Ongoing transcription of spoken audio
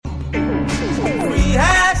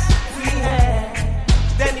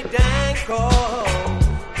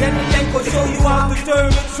We'll show you how to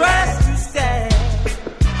turn the trash to stand.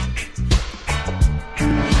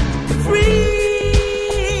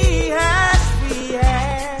 Free hash, free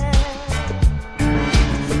hash.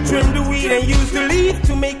 Trim the weed and use the leaf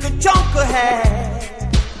to make a chunk of hash.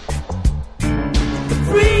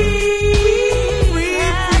 Free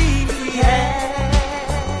hash.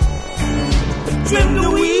 Trim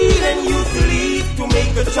the weed and use the leaf to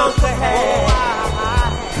make a chunk of hash.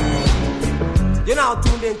 You're now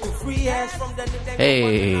tuned into Free Hash from the...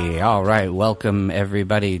 Hey, all right. Welcome,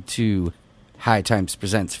 everybody, to High Times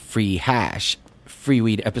Presents Free Hash, Free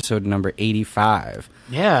Weed episode number 85.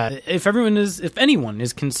 Yeah, if anyone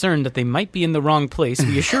is concerned that they might be in the wrong place,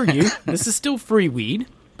 we assure you, this is still Free Weed,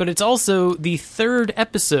 but it's also the third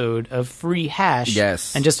episode of Free Hash.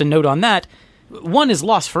 Yes. And just a note on that, one is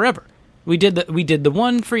lost forever. We did the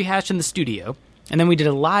one Free Hash in the studio, and then we did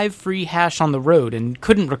a live Free Hash on the road and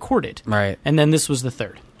couldn't record it. Right. And then this was the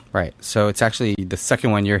third. Right. So it's actually the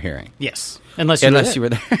second one you're hearing. Yes. Unless you were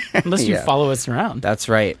there. Unless you follow us around. That's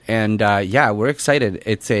right. And we're excited.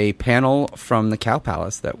 It's a panel from the Cow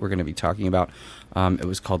Palace that we're going to be talking about. It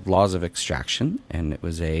was called Laws of Extraction, and it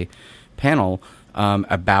was a panel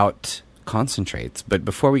about concentrates. But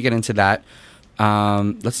before we get into that,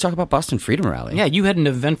 let's talk about Boston Freedom Rally. Yeah, you had an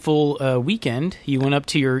eventful weekend. You went up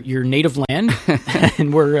to your native land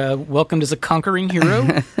and were welcomed as a conquering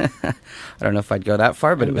hero. I don't know if I'd go that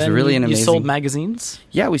far, but it was really an amazing... You sold magazines?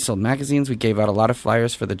 Yeah, we sold magazines. We gave out a lot of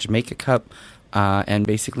flyers for the Jamaica Cup and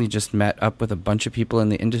basically just met up with a bunch of people in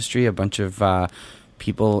the industry, a bunch of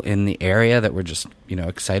people in the area that were just,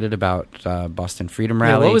 excited about Boston Freedom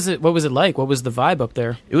Rally. Yeah, what was it like? What was the vibe up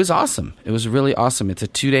there? It was awesome. It was really awesome. It's a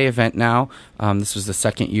 2-day event now. This was the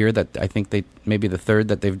second year that I think maybe the third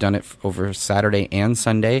that they've done it over Saturday and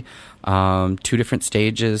Sunday. 2 different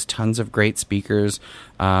stages, tons of great speakers.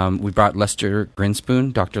 We brought Lester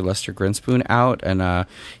Grinspoon, Dr. Lester Grinspoon out, and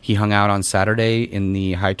he hung out on Saturday in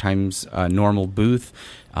the High Times normal booth,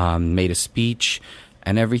 made a speech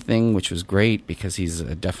and everything, which was great because he's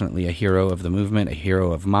definitely a hero of the movement, a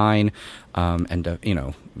hero of mine, and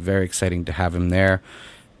very exciting to have him there.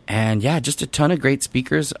 And yeah, just a ton of great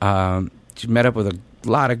speakers. Met up with a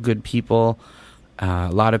lot of good people, a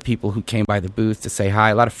lot of people who came by the booth to say hi,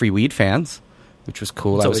 a lot of Free Weed fans, which was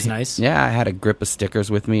cool. It's always nice. Yeah, I had a grip of stickers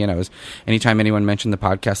with me, and anytime anyone mentioned the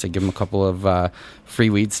podcast, I'd give them a couple of Free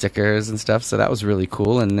Weed stickers and stuff, so that was really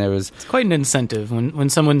cool. And it's quite an incentive. When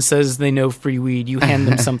someone says they know Free Weed, you hand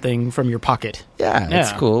them something from your pocket. Yeah,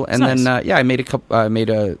 it's cool. And nice. Then, I made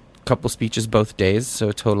a couple speeches both days, so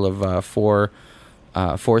a total of 4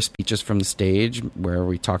 speeches from the stage where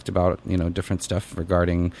we talked about, different stuff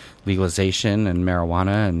regarding legalization and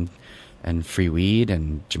marijuana and free weed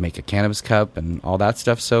and Jamaica Cannabis Cup and all that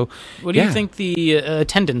stuff. So, what do you think the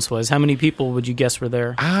attendance was? How many people would you guess were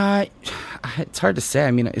there? It's hard to say.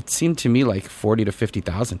 I mean, it seemed to me like 40 to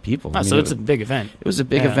 50,000 people. So it's a big event. It was a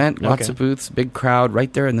big event. Lots of booths, big crowd,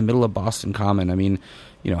 right there in the middle of Boston Common. I mean,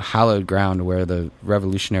 hallowed ground where the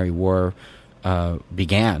Revolutionary War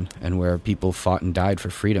began and where people fought and died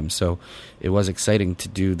for freedom. So it was exciting to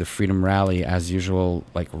do the Freedom Rally as usual,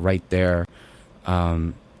 like right there,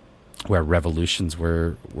 where revolutions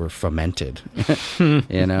were fomented.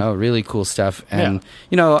 Really cool stuff. And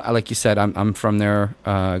like you said, I'm from there,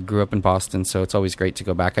 grew up in Boston, so it's always great to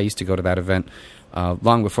go back. I used to go to that event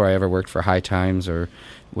long before I ever worked for High Times or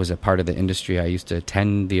was a part of the industry. I used to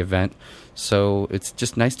attend the event, so it's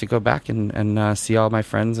just nice to go back and see all my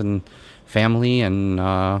friends and family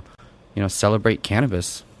and celebrate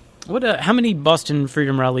cannabis. How many Boston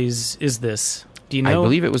Freedom Rallies is this? Do you know? I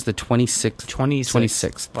believe it was the 26th.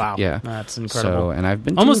 26th. Wow. Yeah. That's incredible. So, and I've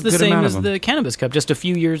been to almost a the good same amount as of them. the Cannabis Cup, just a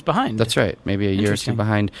few years behind. That's right. Maybe a year or two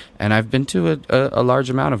behind. And I've been to a large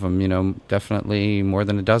amount of them, definitely more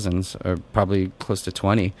than a dozen, or probably close to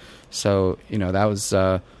 20. So, that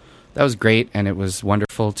was great, and it was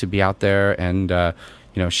wonderful to be out there. And,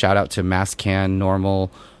 shout out to MassCan,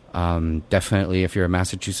 Normal. Definitely, if you're a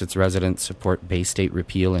Massachusetts resident, support Bay State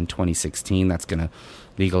repeal in 2016. That's going to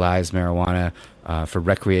legalize marijuana for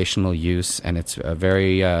recreational use, and it's a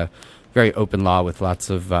very, very open law with lots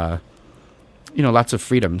of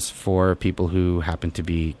freedoms for people who happen to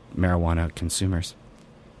be marijuana consumers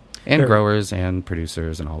and growers and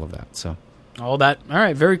producers and all of that. So. All that. All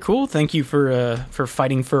right. Very cool. Thank you for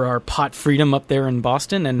fighting for our pot freedom up there in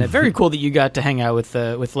Boston, and very cool that you got to hang out with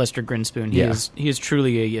Lester Grinspoon. He is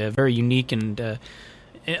truly a very unique and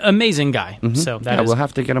amazing guy. So we'll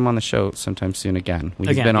have to get him on the show sometime soon again.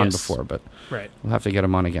 We've been on before, but we'll have to get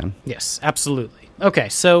him on again. Yes, absolutely. Okay,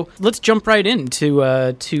 so let's jump right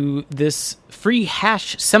into to this free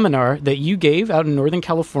hash seminar that you gave out in Northern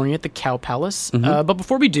California at the Cow Palace. But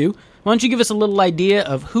before we do, why don't you give us a little idea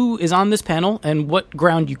of who is on this panel and what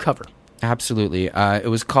ground you cover? Absolutely. It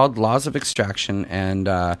was called Laws of Extraction, and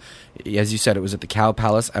as you said, it was at the Cow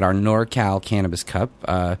Palace at our NorCal Cannabis Cup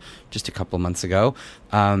just a couple of months ago.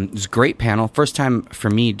 It was a great panel. First time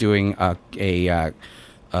for me doing a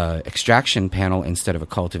extraction panel instead of a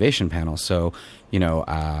cultivation panel. So,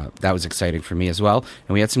 that was exciting for me as well.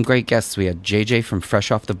 And we had some great guests. We had JJ from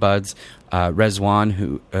Fresh Off the Buds,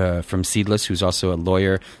 Rezwan from Seedless, who's also a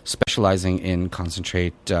lawyer specializing in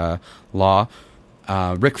concentrate law.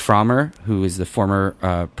 Rick Frommer, who is the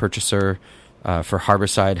former purchaser for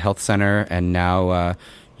Harborside Health Center and now,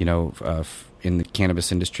 in the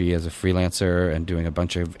cannabis industry as a freelancer and doing a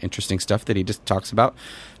bunch of interesting stuff that he just talks about.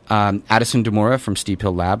 Addison Demora from Steep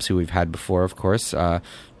Hill Labs, who we've had before, of course,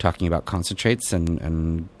 talking about concentrates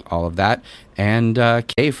and all of that. And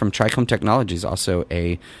Kay from Trichome Technologies, also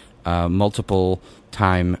a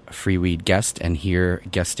multiple-time free weed guest, and here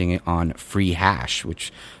guesting on Free Hash,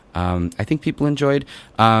 which I think people enjoyed.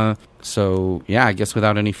 So, I guess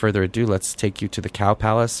without any further ado, let's take you to the Cow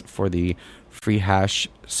Palace for the Free Hash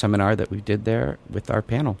seminar that we did there with our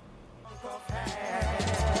panel.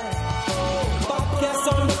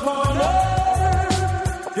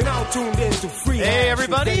 Hey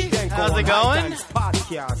everybody, how's it going?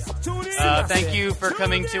 Thank you for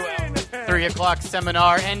coming to our 3 o'clock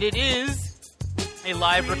seminar, and it is a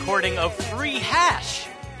live recording of Free Hash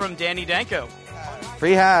from Danny Danko.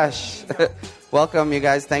 Free Hash. Welcome, you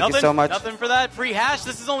guys. Thank you so much. Nothing for that. Free Hash.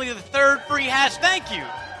 This is only the third Free Hash. Thank you.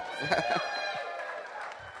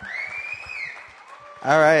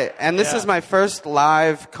 All right. And this is my first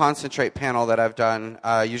live concentrate panel that I've done.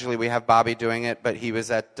 Usually we have Bobby doing it, but he was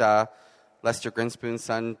at Lester Grinspoon's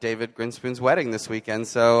son, David Grinspoon's wedding this weekend.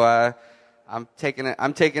 So I'm taking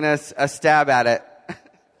a stab at it.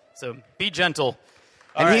 So be gentle.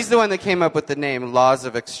 And he's the one that came up with the name Laws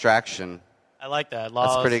of Extraction. I like that.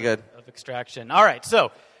 Laws That's pretty good. Of Extraction. All right.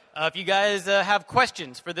 So if you guys have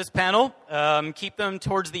questions for this panel, keep them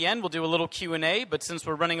towards the end. We'll do a little Q&A, but since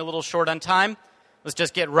we're running a little short on time, let's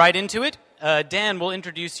just get right into it. Dan will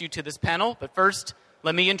introduce you to this panel, but first,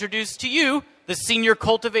 let me introduce to you the senior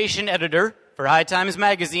cultivation editor for High Times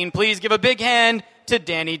Magazine. Please give a big hand to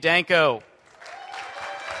Danny Danko.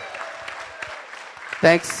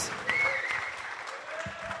 Thanks.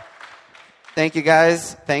 Thank you,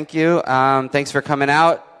 guys. Thank you. Thanks for coming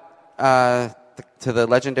out to the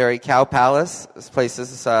legendary Cow Palace. This place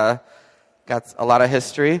has got a lot of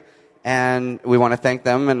history, and we want to thank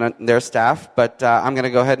them and their staff. But I'm going to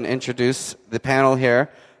go ahead and introduce the panel here.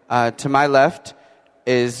 To my left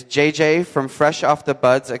is JJ from Fresh Off the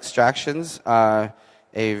Buds Extractions, a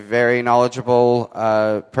very knowledgeable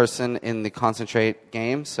person in the concentrate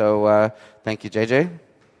game. So thank you, JJ.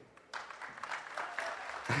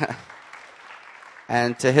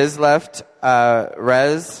 And to his left,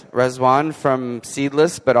 Rezwan from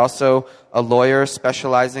Seedless, but also a lawyer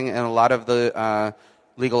specializing in a lot of the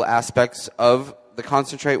legal aspects of the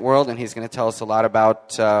concentrate world, and he's going to tell us a lot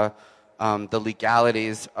about the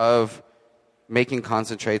legalities of making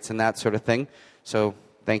concentrates and that sort of thing. So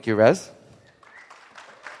thank you, Rez.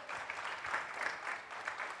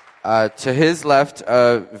 To his left,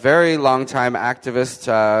 a very long-time activist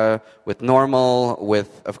with NORML,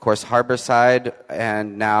 with, of course, Harborside,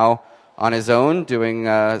 and now on his own doing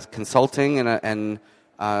consulting and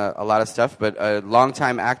a lot of stuff, but a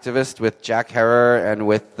long-time activist with Jack Herer and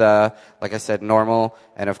with, like I said, NORML.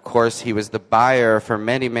 And, of course, he was the buyer for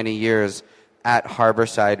many, many years at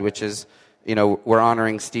Harborside, which is, we're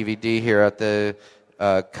honoring Stevie D here at the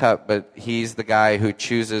Cup, but he's the guy who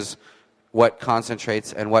chooses what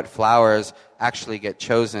concentrates and what flowers actually get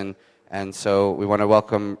chosen. And so we want to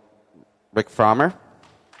welcome Rick Frommer.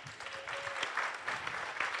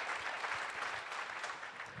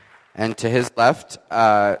 And to his left,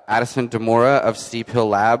 Addison Demora of Steep Hill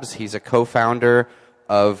Labs. He's a co-founder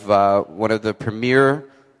of one of the premier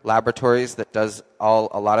laboratories that does a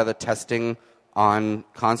lot of the testing on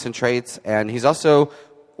concentrates. And he's also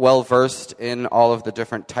well-versed in all of the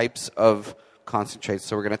different types of concentrates.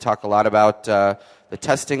 So we're going to talk a lot about the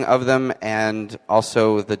testing of them and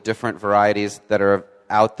also the different varieties that are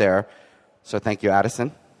out there. So thank you,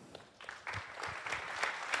 Addison.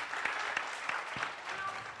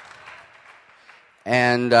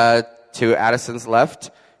 And to Addison's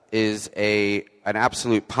left is an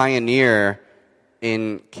absolute pioneer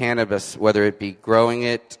in cannabis, whether it be growing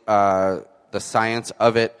it, the science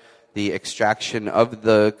of it, the extraction of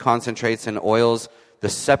the concentrates and oils, the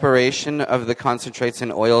separation of the concentrates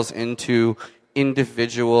and oils into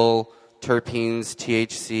individual terpenes,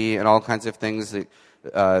 THC, and all kinds of things.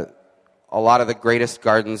 A lot of the greatest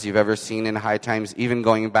gardens you've ever seen in High Times, even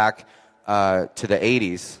going back to the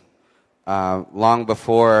 80s, long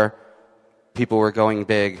before people were going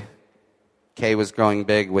big. Kay was going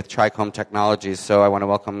big with Trichome Technologies, so I want to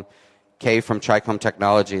welcome Kay from Trichome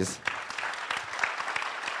Technologies.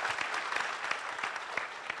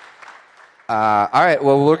 All right,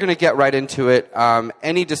 well, we're going to get right into it.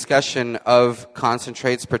 Any discussion of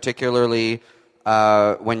concentrates, particularly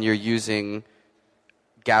when you're using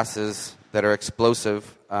gases that are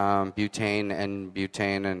explosive, butane and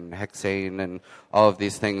hexane and all of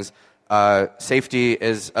these things, safety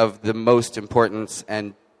is of the most importance,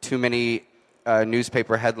 and too many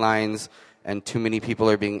newspaper headlines and too many people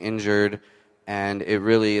are being injured, and it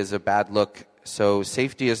really is a bad look. So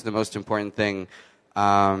safety is the most important thing.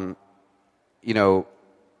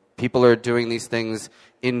 People are doing these things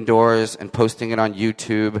indoors and posting it on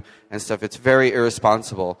YouTube and stuff. It's very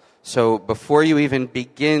irresponsible. So before you even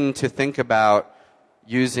begin to think about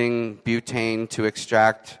using butane to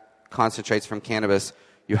extract concentrates from cannabis,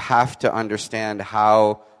 you have to understand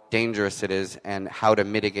how dangerous it is and how to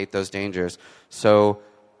mitigate those dangers. So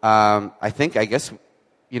I guess,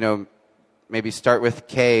 maybe start with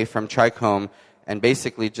Kay from Trichome and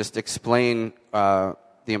basically just explain the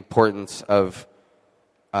importance of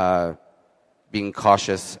being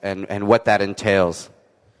cautious and what that entails.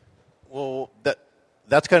 Well,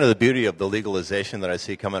 that's kind of the beauty of the legalization that I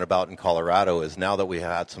see coming about in Colorado is now that we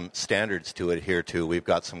had some standards to adhere to, we've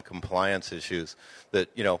got some compliance issues that,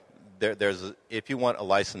 if you want a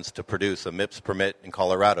license to produce a MIPS permit in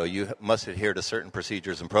Colorado, you must adhere to certain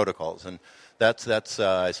procedures and protocols. And that's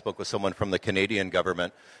I spoke with someone from the Canadian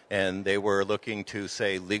government, and they were looking to,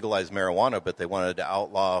 say, legalize marijuana, but they wanted to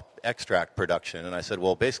outlaw extract production. And I said,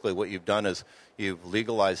 well, basically what you've done is you've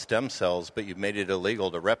legalized stem cells, but you've made it illegal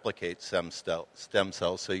to replicate stem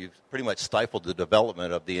cells. So you've pretty much stifled the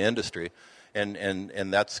development of the industry.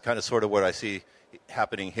 And that's kind of sort of what I see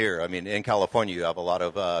happening here. I mean, in California, you have a lot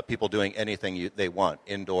of people doing anything they want,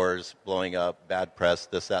 indoors, blowing up, bad press,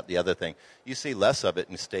 this, that, the other thing. You see less of it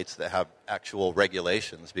in states that have actual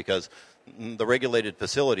regulations because the regulated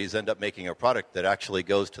facilities end up making a product that actually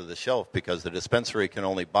goes to the shelf because the dispensary can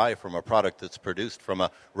only buy from a product that's produced from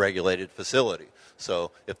a regulated facility.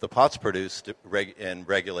 So if the pot's produced and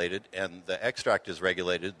regulated and the extract is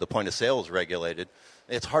regulated, the point of sale is regulated,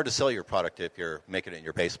 it's hard to sell your product if you're making it in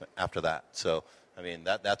your basement after that. So I mean,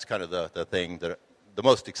 that's kind of the thing that the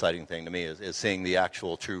most exciting thing to me is seeing the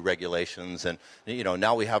actual true regulations. And,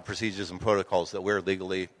 now we have procedures and protocols that we're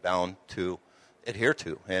legally bound to adhere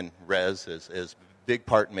to. And RES is a big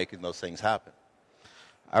part in making those things happen.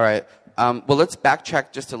 All right. Well, let's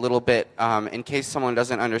backtrack just a little bit in case someone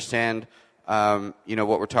doesn't understand, what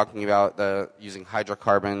we're talking about, using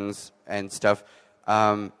hydrocarbons and stuff.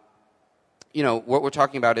 What we're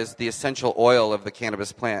talking about is the essential oil of the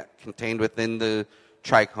cannabis plant contained within the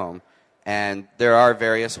trichome. And there are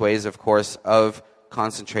various ways, of course, of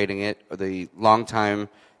concentrating it. The long-time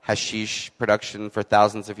hashish production for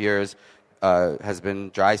thousands of years has been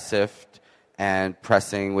dry sift and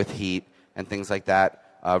pressing with heat and things like that,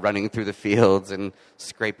 running through the fields and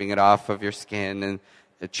scraping it off of your skin and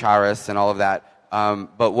the charas and all of that.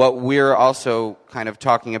 But what we're also kind of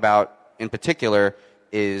talking about in particular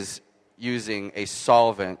is using a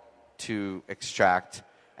solvent to extract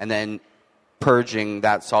and then purging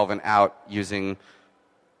that solvent out using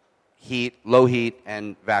heat, low heat,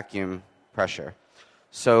 and vacuum pressure.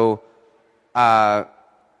 So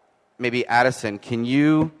maybe Addison, can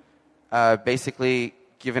you basically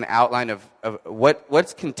give an outline of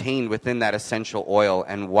what's contained within that essential oil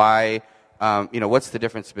and why, what's the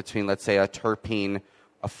difference between, let's say, a terpene,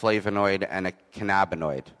 a flavonoid, and a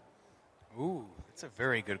cannabinoid? Ooh. That's a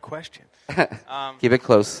very good question. Keep it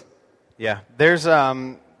close. Yeah, there's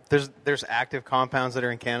active compounds that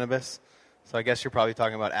are in cannabis. So I guess you're probably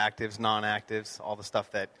talking about actives, non-actives, all the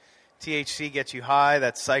stuff that THC gets you high.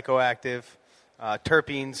 That's psychoactive.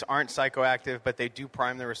 Terpenes aren't psychoactive, but they do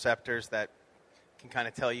prime the receptors that can kind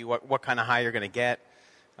of tell you what kind of high you're going to get.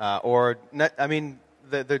 The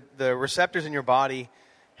receptors in your body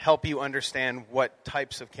help you understand what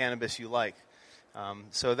types of cannabis you like.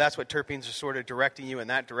 So that's what terpenes are sort of directing you in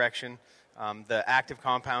that direction. The active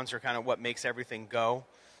compounds are kind of what makes everything go.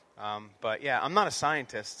 But yeah, I'm not a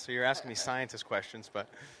scientist, so you're asking me scientist questions, but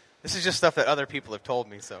this is just stuff that other people have told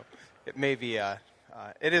me, so it may be,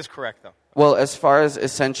 it is correct though. Well, as far as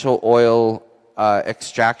essential oil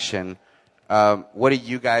extraction, what do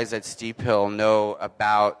you guys at Steep Hill know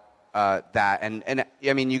about that? And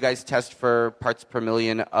I mean, you guys test for parts per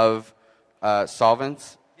million of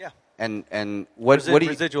solvents. Yeah. And what do you,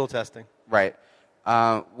 residual testing? Right.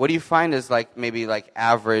 What do you find is maybe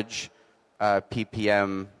average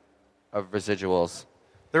ppm of residuals?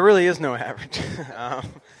 There really is no average.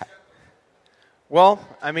 Well,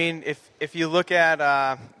 I mean, if you look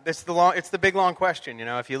at it's the big long question.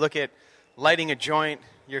 If you look at lighting a joint,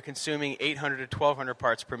 you're consuming 800 to 1,200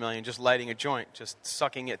 parts per million just lighting a joint, just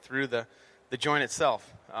sucking it through the joint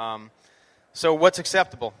itself. So what's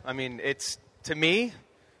acceptable? I mean, it's, to me,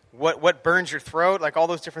 what burns your throat, like all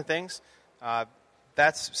those different things.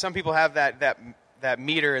 That's, some people have that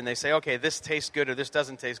meter and they say, okay, this tastes good or this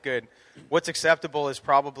doesn't taste good. What's acceptable is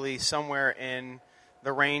probably somewhere in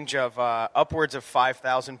the range of upwards of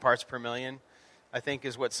 5,000 parts per million, I think,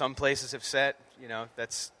 is what some places have set.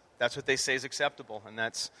 That's what they say is acceptable, and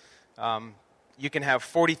that's you can have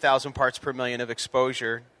 40,000 parts per million of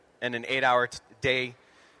exposure in an 8-hour day,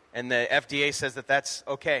 and the FDA says that that's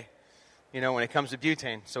okay. When it comes to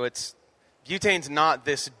butane, so butane's not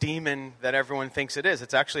this demon that everyone thinks it is.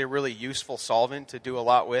 It's actually a really useful solvent to do a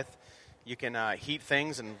lot with. You can heat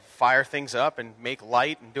things and fire things up and make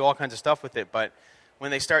light and do all kinds of stuff with it, but when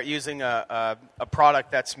they start using a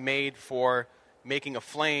product that's made for making a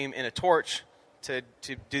flame in a torch to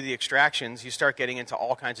do the extractions, you start getting into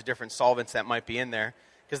all kinds of different solvents that might be in there,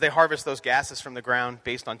 because they harvest those gases from the ground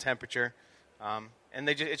based on temperature, and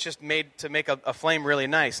it's just made to make a flame really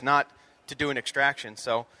nice, not to do an extraction.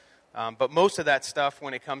 So, but most of that stuff,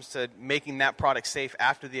 when it comes to making that product safe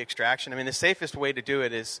after the extraction, I mean, the safest way to do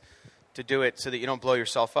it is to do it so that you don't blow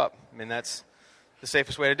yourself up. I mean, that's the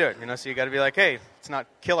safest way to do it, So you got to be like, hey, let's not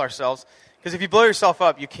kill ourselves, because if you blow yourself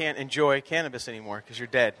up, you can't enjoy cannabis anymore because you're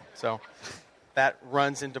dead. So that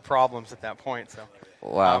runs into problems at that point. So,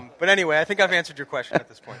 wow. But anyway, I think I've answered your question at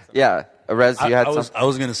this point. So. Yeah, Rez, you had something. I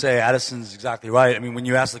was going to say, Addison's exactly right. I mean, when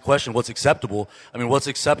you ask the question, what's acceptable? I mean, what's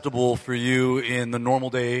acceptable for you in the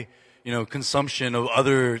normal day, consumption of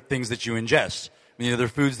other things that you ingest? I mean, there are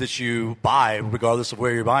foods that you buy, regardless of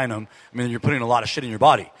where you're buying them. I mean, you're putting a lot of shit in your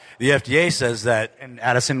body. The FDA says that, and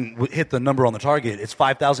Addison hit the number on the target, it's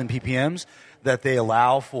 5,000 ppms that they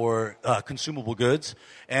allow for consumable goods.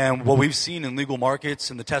 And what we've seen in legal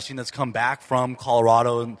markets and the testing that's come back from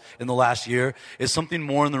Colorado in the last year is something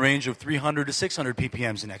more in the range of 300 to 600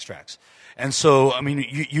 ppms in extracts. And so, I mean,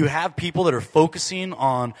 you have people that are focusing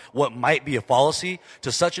on what might be a fallacy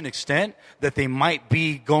to such an extent that they might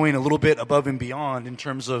be going a little bit above and beyond in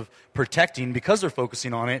terms of protecting because they're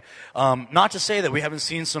focusing on it. Not to say that we haven't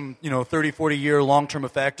seen some, 30, 40-year long-term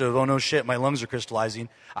effect of, oh, no shit, my lungs are crystallizing.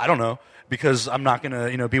 I don't know, because I'm not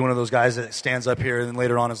going to, be one of those guys that stands up here and then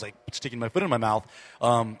later on is like sticking my foot in my mouth.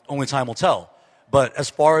 Only time will tell. But as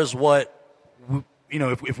far as what...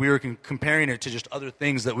 if we were comparing it to just other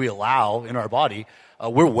things that we allow in our body,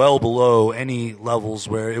 we're well below any levels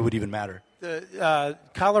where it would even matter.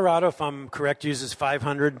 Colorado, if I'm correct, uses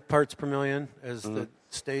 500 parts per million as the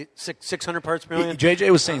state, 600 parts per million. JJ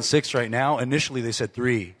was saying 6 right now. Initially, they said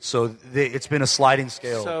 3. So it's been a sliding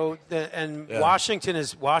scale. So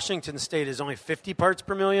Washington State is only 50 parts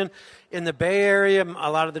per million. In the Bay Area,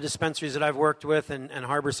 a lot of the dispensaries that I've worked with, and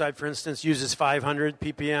Harborside, for instance, uses 500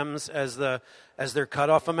 ppms as their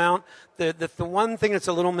cutoff amount. The one thing that's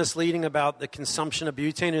a little misleading about the consumption of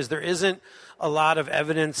butane is there isn't a lot of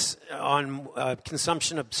evidence on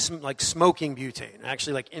consumption of smoking butane,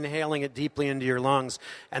 actually like inhaling it deeply into your lungs.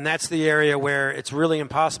 And that's the area where it's really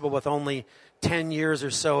impossible with only 10 years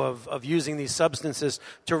or so of using these substances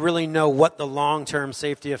to really know what the long-term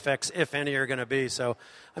safety effects, if any, are going to be. So,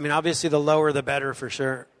 I mean, obviously the lower the better for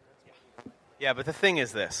sure. Yeah, but the thing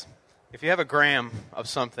is this. If you have a gram of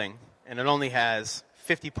something and it only has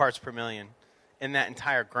 50 parts per million in that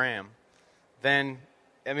entire gram, then,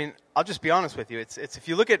 I mean, I'll just be honest with you. It's if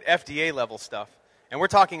you look at FDA level stuff, and we're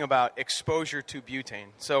talking about exposure to butane.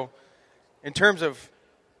 So in terms of,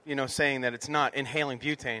 saying that it's not inhaling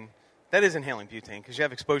butane, that is inhaling butane because you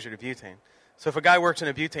have exposure to butane. So if a guy works in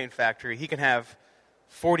a butane factory, he can have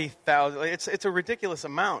 40,000. It's a ridiculous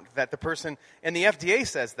amount that the person, and the FDA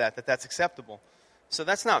says that's acceptable. So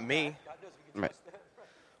that's not me. Right.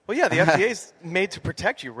 Well, yeah, the FDA's made to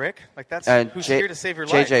protect you, Rick. Like that's who's here to save your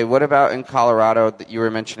life. JJ, what about in Colorado that you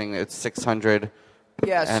were mentioning? It's 600.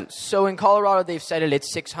 Yes. So in Colorado, they've said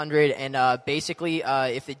it's 600, and basically,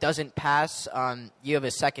 if it doesn't pass, you have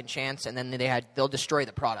a second chance, and then they'll destroy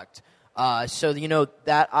the product. So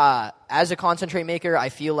that as a concentrate maker, I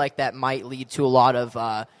feel like that might lead to a lot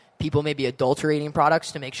of people maybe adulterating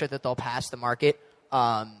products to make sure that they'll pass the market.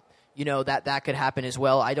 that could happen as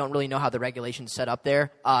well. I don't really know how the regulation's set up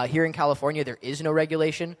there. Here in California, there is no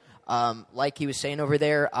regulation. Like he was saying over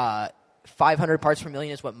there, 500 parts per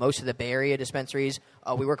million is what most of the Bay Area dispensaries.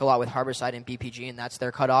 We work a lot with Harborside and BPG, and that's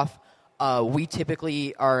their cutoff. We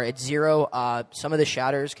typically are at 0. Some of the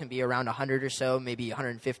shatters can be around 100 or so, maybe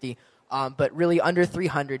 150. But really under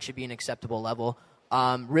 300 should be an acceptable level.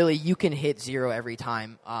 Really, you can hit 0 every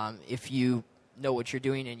time if you know what you're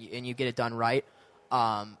doing and you get it done right.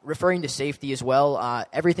 Referring to safety as well,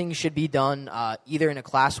 everything should be done either in a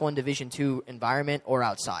Class 1 Division 2 environment or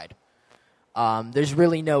outside. There's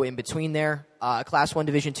really no in-between there. A Class 1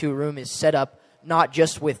 Division 2 room is set up not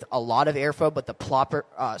just with a lot of airflow, but a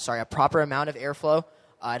proper amount of airflow.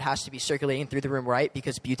 It has to be circulating through the room right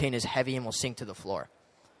because butane is heavy and will sink to the floor.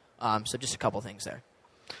 So just a couple things there.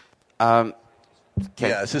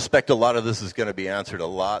 Yeah, I suspect a lot of this is going to be answered a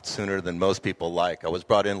lot sooner than most people like. I was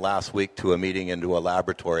brought in last week to a meeting into a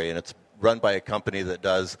laboratory, and it's run by a company that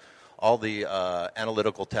does all the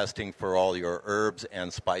analytical testing for all your herbs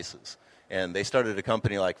and spices. And they started a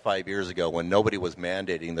company like 5 years ago when nobody was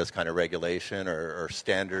mandating this kind of regulation or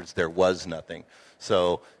standards. There was nothing.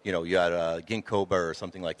 So, you had Ginkgo or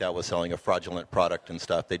something like that was selling a fraudulent product and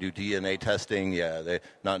stuff. They do DNA testing. Yeah, they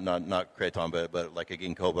not Kraton, but like a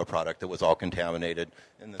Ginkgo product that was all contaminated.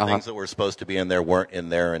 And the things that were supposed to be in there weren't in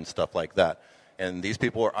there and stuff like that. And these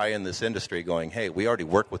people are eyeing this industry going, hey, we already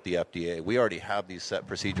work with the FDA. We already have these set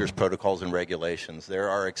procedures, protocols, and regulations. There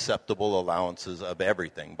are acceptable allowances of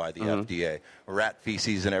everything by the FDA, rat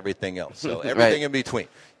feces and everything else. So everything in between.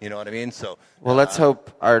 You know what I mean? So, well, let's hope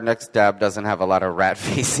our next dab doesn't have a lot of rat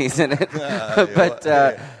feces in it.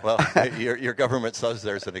 Your government says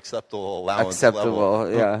there's an acceptable allowance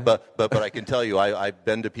level. Yeah. But I can tell you, I've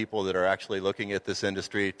been to people that are actually looking at this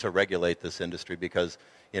industry to regulate this industry because,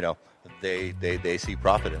 they see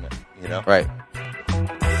profit in it, Right.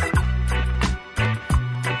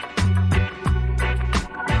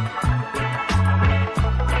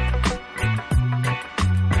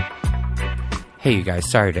 Hey, you guys,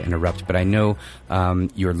 sorry to interrupt, but I know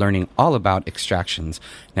you're learning all about extractions.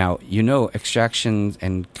 Now, extractions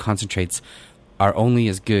and concentrates are only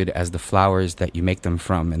as good as the flowers that you make them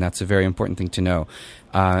from, and that's a very important thing to know.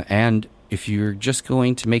 And if you're just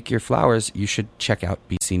going to make your flowers, you should check out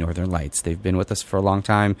BC Northern Lights. They've been with us for a long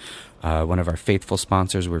time. One of our faithful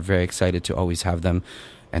sponsors. We're very excited to always have them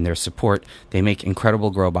and their support. They make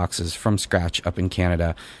incredible grow boxes from scratch up in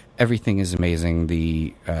Canada. Everything is amazing.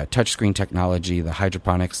 The touchscreen technology, the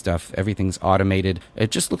hydroponic stuff, everything's automated.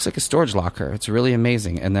 It just looks like a storage locker. It's really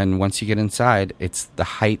amazing. And then once you get inside, it's the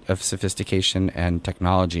height of sophistication and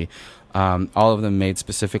technology. All of them made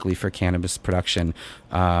specifically for cannabis production.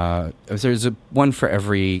 There's one for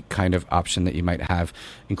every kind of option that you might have,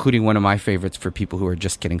 including one of my favorites for people who are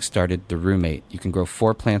just getting started, the Roommate. You can grow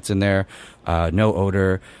 4 plants in there, no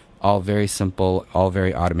odor, all very simple, all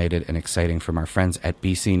very automated and exciting from our friends at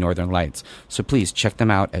BC Northern Lights. So please check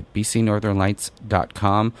them out at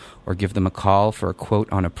bcnorthernlights.com or give them a call for a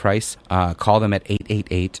quote on a price. Call them at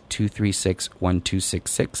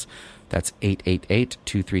 888-236-1266. That's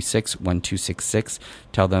 888-236-1266.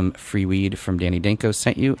 Tell them Free Weed from Danny Danko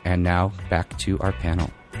sent you. And now back to our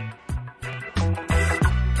panel.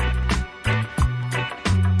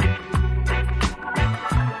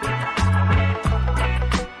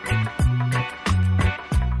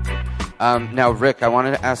 Now, Rick, I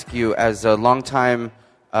wanted to ask you, as a longtime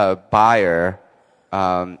buyer,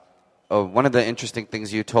 one of the interesting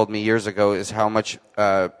things you told me years ago is how much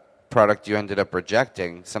product you ended up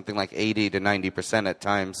rejecting, something like 80 to 90% at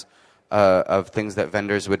times of things that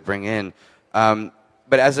vendors would bring in.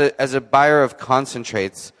 But as a buyer of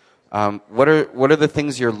concentrates, what are the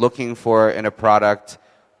things you're looking for in a product,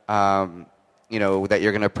 that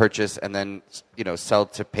you're going to purchase and then sell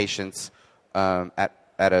to patients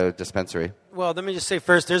at a dispensary? Well, let me just say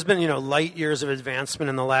first, there's been, light years of advancement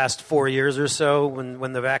in the last 4 years or so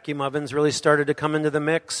when the vacuum ovens really started to come into the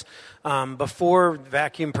mix. Before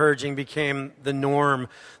vacuum purging became the norm,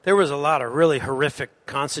 there was a lot of really horrific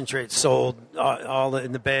concentrates sold all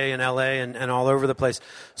in the Bay and LA and all over the place.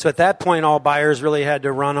 So at that point, all buyers really had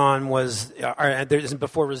to run on was,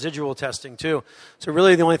 before residual testing too. So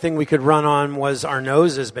really the only thing we could run on was our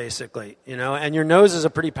noses basically, and your nose is a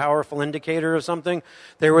pretty powerful indicator of something.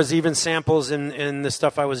 There was even samples in the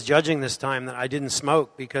stuff I was judging this time that I didn't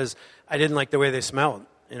smoke because I didn't like the way they smelled,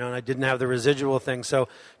 and I didn't have the residual thing. So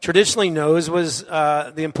traditionally, nose was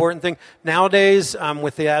the important thing. Nowadays,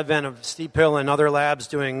 with the advent of Steep Hill and other labs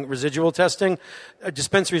doing residual testing, a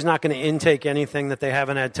dispensary is not going to intake anything that they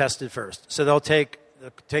haven't had tested first. So they'll take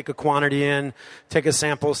a quantity in, take a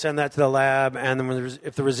sample, send that to the lab, and then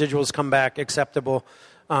if the residuals come back acceptable,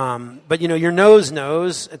 But, your nose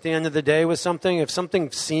knows at the end of the day with something. If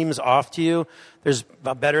something seems off to you, there's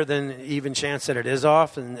a better than even chance that it is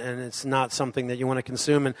off, and it's not something that you want to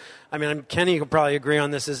consume. And, Kenny will probably agree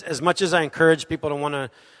on this. As much as I encourage people to want to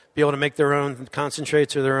be able to make their own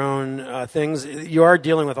concentrates or their own things, you are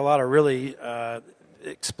dealing with a lot of really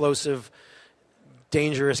explosive,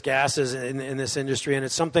 dangerous gases in this industry. And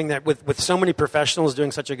it's something that with so many professionals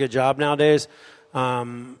doing such a good job nowadays,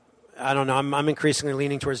 I don't know. I'm increasingly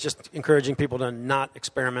leaning towards just encouraging people to not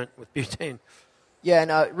experiment with butane. Yeah,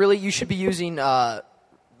 and really you should be using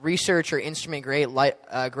research or instrument grade light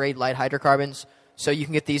hydrocarbons. So you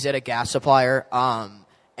can get these at a gas supplier.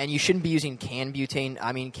 And you shouldn't be using canned butane.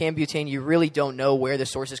 I mean, canned butane, you really don't know where the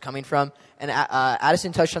source is coming from. And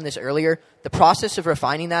Addison touched on this earlier. The process of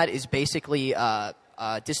refining that is basically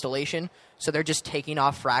distillation. So they're just taking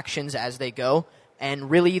off fractions as they go. And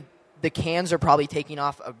really, the cans are probably taking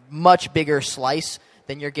off a much bigger slice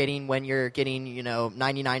than you're getting when you're getting,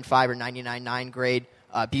 99.5 or 99.9 grade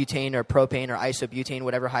butane or propane or isobutane,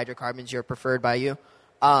 whatever hydrocarbons you're preferred by you.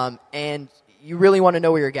 And you really want to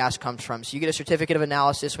know where your gas comes from. So you get a certificate of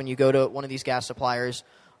analysis when you go to one of these gas suppliers.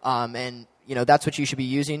 And, that's what you should be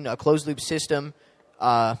using, a closed-loop system.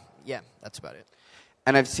 Yeah, that's about it.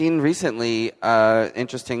 And I've seen recently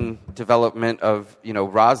interesting development of,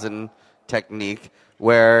 rosin technique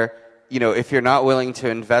where, if you're not willing to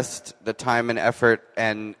invest the time and effort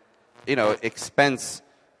and, expense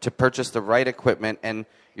to purchase the right equipment, and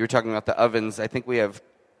you were talking about the ovens, I think we have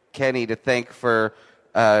Kenny to thank for,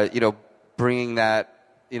 bringing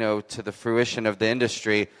that, to the fruition of the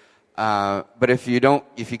industry. But if you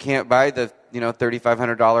can't buy the,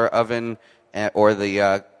 $3,500 oven or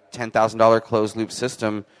the $10,000 closed loop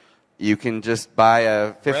system, you can just buy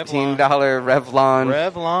a $15 Revlon,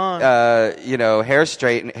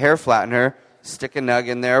 hair flattener, stick a nug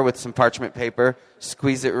in there with some parchment paper,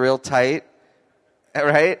 squeeze it real tight,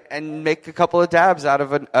 right, and make a couple of dabs out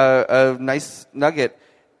of a nice nugget.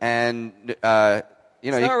 And it's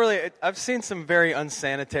not really. I've seen some very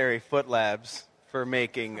unsanitary foot labs for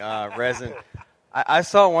making resin. I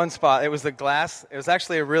saw one spot. It was the glass. It was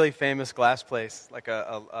actually a really famous glass place, like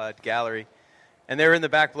a gallery. And they were in the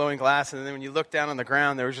back blowing glass, and then when you look down on the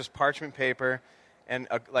ground, there was just parchment paper and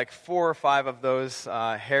like 4 or 5 of those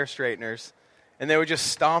hair straighteners, and they would just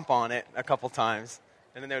stomp on it a couple times,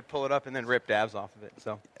 and then they would pull it up and then rip dabs off of it.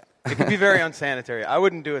 So it can be very unsanitary. I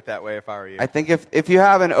wouldn't do it that way if I were you. I think if you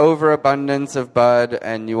have an overabundance of bud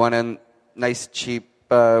and you want a nice, cheap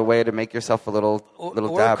way to make yourself a little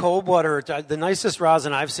dab. Or cold water. The nicest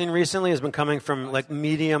rosin I've seen recently has been coming from like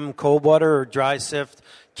medium cold water or dry sift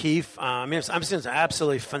keef. I'm seeing some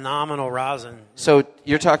absolutely phenomenal rosin. So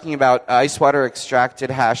you're talking about ice water extracted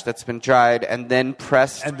hash that's been dried and then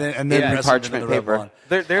pressed and then in parchment paper.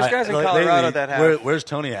 There's guys in Colorado that have. Where's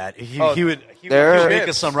Tony at? He would make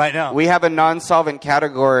us some right now. We have a non-solvent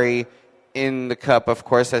category in the cup, of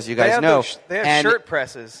course, as you guys know. They have shirt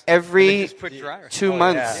presses. Every 2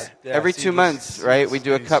 months, every 2 months, right? We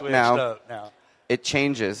do a cup now. It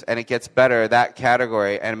changes and it gets better. That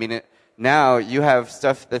category, and I mean, now you have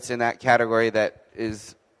stuff that's in that category that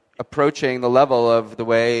is approaching the level of the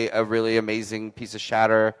way a really amazing piece of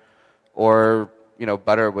shatter or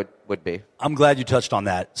butter would be. I'm glad you touched on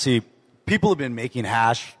that. See, people have been making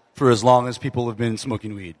hash for as long as people have been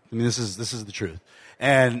smoking weed. I mean, this is the truth.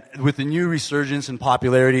 And with the new resurgence in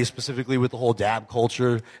popularity, specifically with the whole dab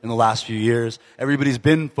culture in the last few years, everybody's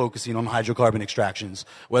been focusing on hydrocarbon extractions,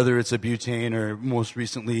 whether it's a butane or most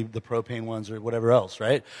recently the propane ones or whatever else,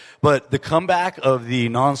 right? But the comeback of the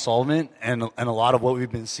non-solvent and a lot of what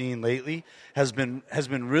we've been seeing lately has been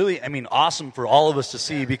really, awesome for all of us to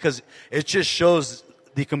see, because it just shows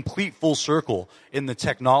the complete full circle in the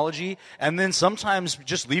technology, and then sometimes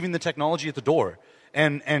just leaving the technology at the door.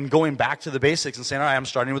 And going back to the basics and saying, all right, I'm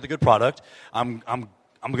starting with a good product. I'm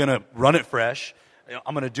going to run it fresh.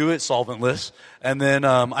 I'm going to do it solventless. And then,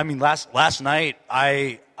 last night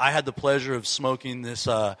I had the pleasure of smoking this.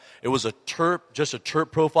 It was a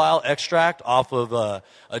terp profile extract off of a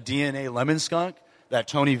DNA lemon skunk that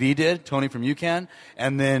Tony V did, Tony from UCAN,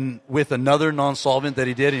 and then with another non-solvent that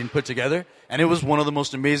he did and put together. And it was one of the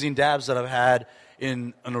most amazing dabs that I've had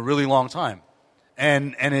in a really long time.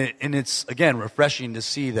 And it's, again, refreshing to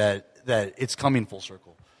see that it's coming full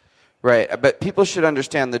circle. Right, but people should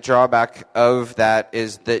understand the drawback of that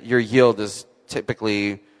is that your yield is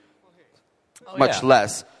typically much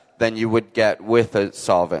less than you would get with a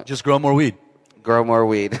solvent. Just grow more weed. Grow more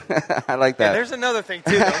weed. I like that. Yeah, there's another thing,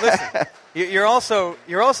 too, though. Listen, you're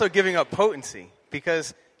also giving up potency,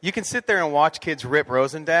 because you can sit there and watch kids rip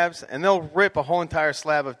rosin dabs, and they'll rip a whole entire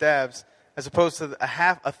slab of dabs, as opposed to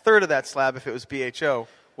a third of that slab if it was BHO,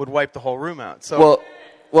 would wipe the whole room out. So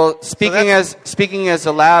speaking as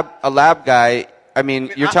a lab guy, I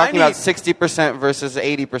mean, you're talking about 60% versus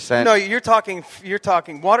 80%. No, you're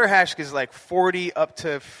talking water hash is like 40 up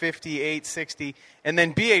to 58, 60, and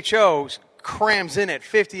then BHO crams in at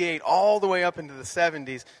 58 all the way up into the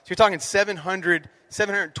 70s. So you're talking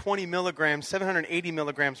 720 milligrams, 780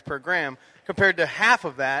 milligrams per gram, compared to half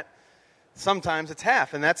of that. Sometimes it's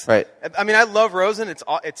half, and that's right. I mean, I love rosin.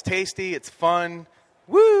 It's tasty, it's fun,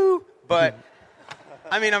 woo. But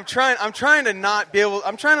I mean, I'm trying to not be able.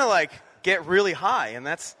 I'm trying to like get really high, and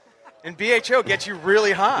BHO gets you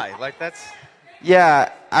really high. Like that's.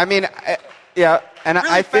 Yeah, I mean, and really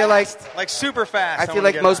I feel fast, like super fast. I feel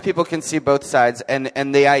like most people can see both sides,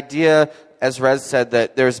 and the idea, as Rez said,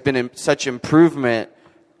 that there's been such improvement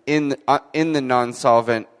in the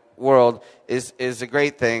non-solvent world is a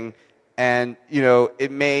great thing. And,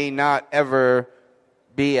 it may not ever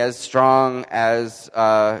be as strong as,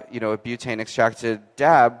 a butane-extracted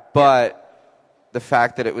dab, but the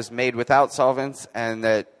fact that it was made without solvents and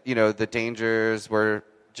that, the dangers were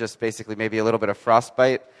just basically maybe a little bit of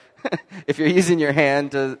frostbite. If you're using your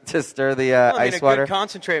hand to stir the ice water. A good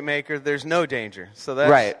concentrate maker, there's no danger. So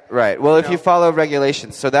that's, right. Well, if you follow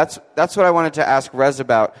regulations. So that's what I wanted to ask Rez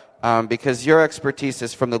about, because your expertise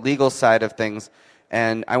is from the legal side of things.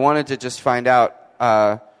 And I wanted to just find out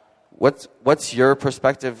what's your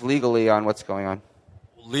perspective legally on what's going on.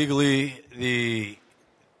 Legally,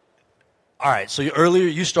 all right. So earlier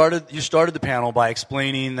you started the panel by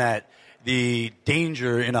explaining that the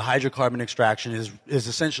danger in a hydrocarbon extraction is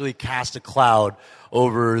essentially cast a cloud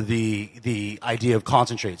over the idea of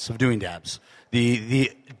concentrates, of doing dabs.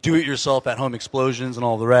 The do-it-yourself at-home explosions and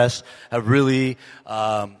all the rest have really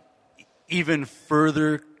even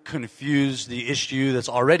further confuse the issue that's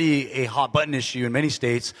already a hot button issue in many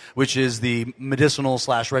states, which is the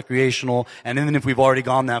medicinal/recreational, and then if we've already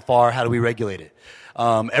gone that far, how do we regulate it?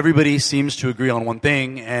 Everybody seems to agree on one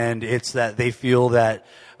thing, and it's that they feel that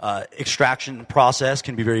extraction process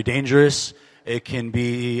can be very dangerous. It can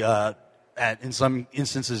be, in some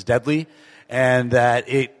instances, deadly, and that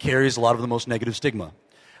it carries a lot of the most negative stigma.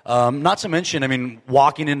 Not to mention, I mean,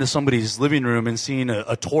 walking into somebody's living room and seeing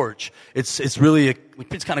a torch, it's really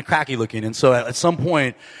it's kind of cracky looking. And so at some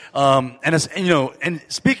point, and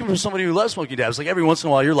speaking from somebody who loves smoking dabs, like every once in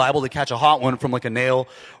a while you're liable to catch a hot one from like a nail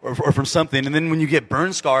or from something. And then when you get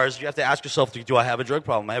burn scars, you have to ask yourself, do I have a drug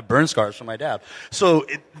problem? I have burn scars from my dab. So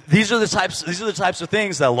these are the types of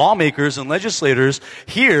things that lawmakers and legislators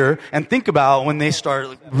hear and think about when they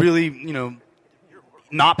start really,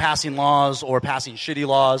 not passing laws or passing shitty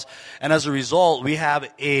laws. And as a result, we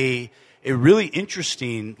have a really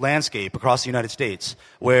interesting landscape across the United States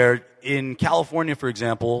where in California, for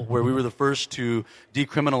example, where we were the first to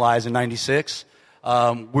decriminalize in 96,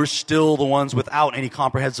 we're still the ones without any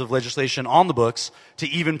comprehensive legislation on the books to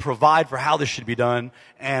even provide for how this should be done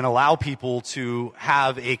and allow people to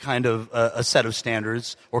have a kind of a set of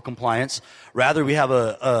standards or compliance. Rather, we have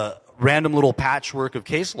a random little patchwork of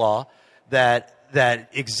case law that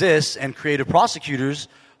exists, and creative prosecutors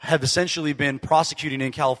have essentially been prosecuting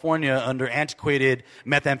in California under antiquated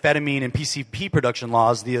methamphetamine and PCP production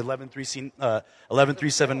laws, the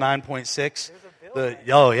 11379.6.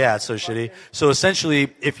 It's so shitty. So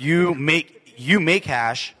essentially, if you make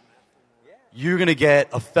hash, you're going to get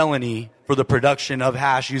a felony for the production of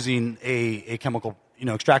hash using a chemical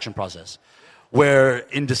extraction process. Where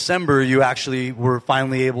in December you actually were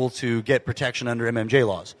finally able to get protection under MMJ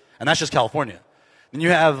laws, and that's just California. Then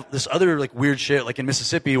you have this other like weird shit like in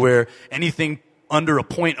Mississippi where anything under a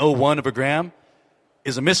 0.01 of a gram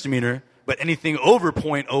is a misdemeanor, but anything over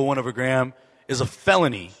 0.01 of a gram is a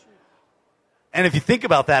felony. And if you think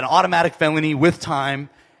about that, an automatic felony with time,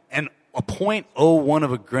 and a 0.01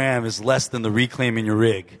 of a gram is less than the reclaim in your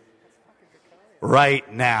rig. Right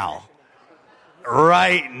now.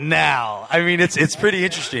 I mean, it's pretty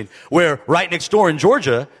interesting. Where right next door in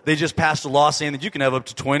Georgia, they just passed a law saying that you can have up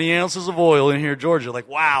to 20 ounces of oil in here, Georgia. Like,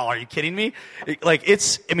 wow, are you kidding me?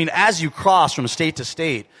 As you cross from state to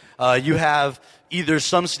state, you have either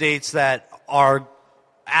some states that are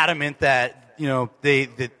adamant that,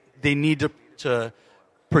 they need to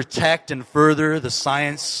protect and further the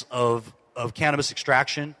science of cannabis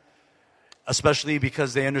extraction, especially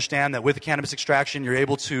because they understand that with the cannabis extraction, you're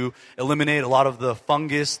able to eliminate a lot of the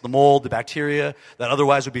fungus, the mold, the bacteria that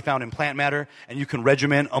otherwise would be found in plant matter, and you can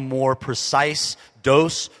regiment a more precise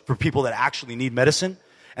dose for people that actually need medicine.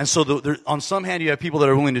 And so on some hand, you have people that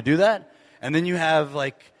are willing to do that, and then you have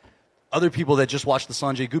like other people that just watch the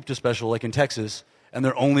Sanjay Gupta special, like in Texas, and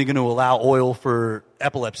they're only going to allow oil for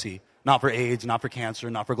epilepsy Not for AIDS, not for cancer,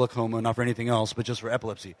 not for glaucoma, not for anything else, but just for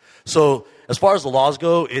epilepsy. So as far as the laws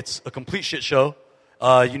go, it's a complete shit show.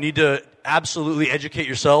 You need to absolutely educate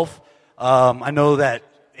yourself. I know that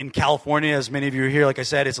in California, as many of you are here, like I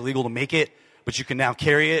said, it's illegal to make it, but you can now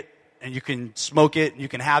carry it, and you can smoke it, you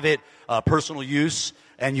can have it, personal use,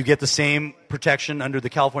 and you get the same protection under the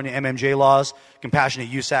California MMJ laws, Compassionate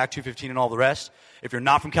Use Act, 215, and all the rest. If you're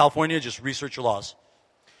not from California, just research your laws.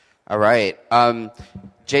 All right.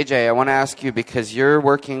 JJ, I want to ask you, because you're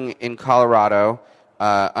working in Colorado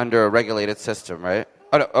under a regulated system, right?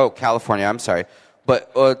 California, I'm sorry.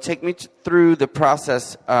 But take me through the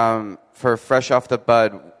process for Fresh Off the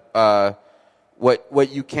Bud,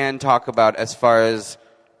 what you can talk about as far as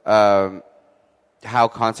how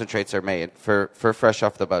concentrates are made for Fresh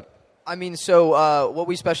Off the Bud. I mean, so what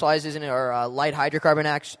we specialize in are light hydrocarbon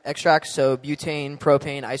extracts, so butane,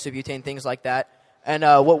 propane, isobutane, things like that. And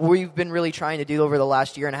what we've been really trying to do over the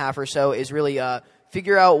last year and a half or so is really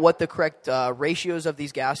figure out what the correct ratios of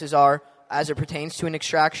these gases are as it pertains to an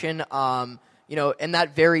extraction. And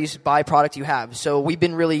that varies by product you have. So we've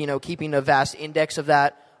been really, keeping a vast index of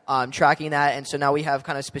that, tracking that, and so now we have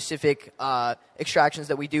kind of specific extractions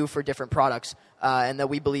that we do for different products, and that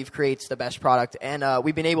we believe creates the best product. And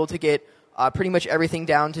we've been able to get pretty much everything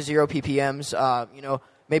down to 0 ppms,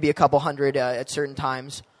 maybe a couple hundred at certain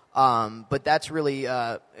times. But that's really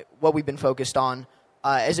what we've been focused on.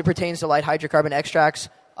 As it pertains to light hydrocarbon extracts,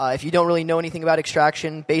 if you don't really know anything about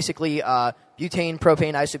extraction, basically butane,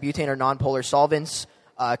 propane, isobutane are nonpolar solvents.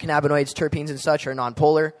 Cannabinoids, terpenes, and such are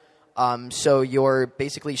nonpolar. So you're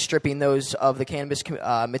basically stripping those of the cannabis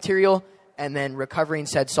material and then recovering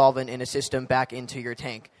said solvent in a system back into your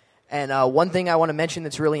tank. And one thing I want to mention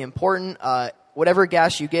that's really important, whatever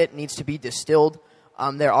gas you get needs to be distilled.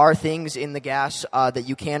 There are things in the gas that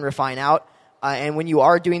you can refine out. And when you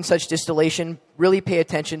are doing such distillation, really pay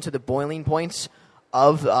attention to the boiling points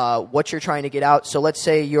of what you're trying to get out. So let's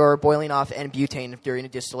say you're boiling off N-butane during a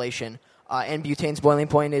distillation. N-butane's boiling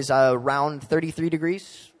point is around 33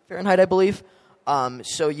 degrees Fahrenheit, I believe.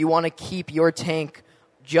 So you want to keep your tank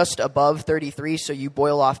just above 33 so you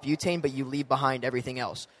boil off butane, but you leave behind everything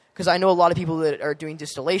else. Because I know a lot of people that are doing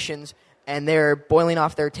distillations, and they're boiling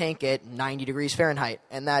off their tank at 90 degrees Fahrenheit,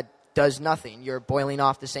 and that does nothing. You're boiling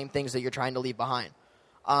off the same things that you're trying to leave behind.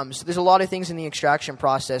 So there's a lot of things in the extraction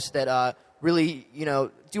process that really,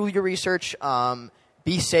 do your research,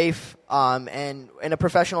 be safe, and in a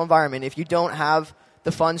professional environment. If you don't have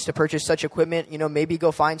the funds to purchase such equipment, maybe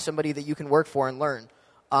go find somebody that you can work for and learn.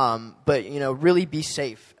 But really be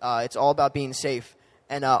safe. It's all about being safe.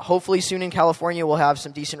 And hopefully soon in California we'll have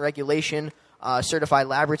some decent regulation, certified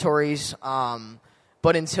laboratories.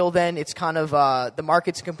 But until then, it's kind of the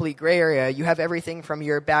market's a complete gray area. You have everything from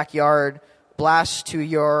your backyard blast to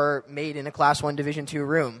your made in a Class 1 Division 2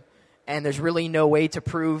 room. And there's really no way to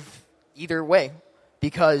prove either way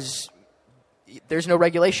because there's no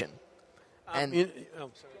regulation. Go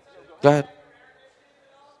ahead.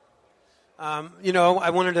 I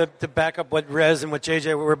wanted to back up what Rez and what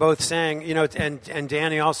JJ were both saying, and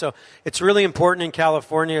Danny also. It's really important in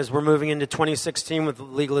California as we're moving into 2016 with the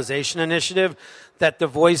legalization initiative that the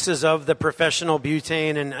voices of the professional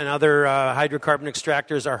butane and other hydrocarbon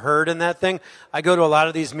extractors are heard in that thing. I go to a lot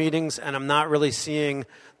of these meetings, and I'm not really seeing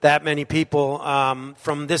that many people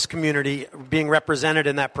from this community being represented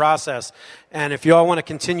in that process. And if you all want to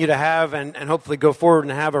continue to have and hopefully go forward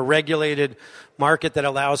and have a regulated market that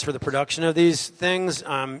allows for the production of these things,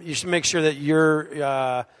 you should make sure that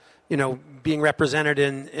you're being represented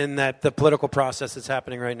in the political process that's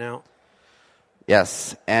happening right now.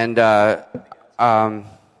 Yes. And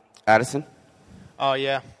Addison? Oh,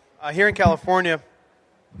 yeah. Here in California,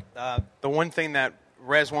 the one thing that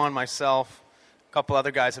Rezwan, myself, a couple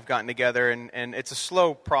other guys have gotten together, and it's a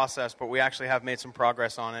slow process, but we actually have made some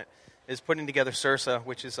progress on it, is putting together CIRSA,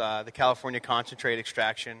 which is the California Concentrate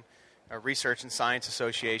Extraction Research and Science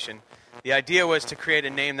Association. The idea was to create a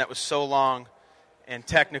name that was so long and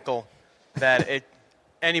technical that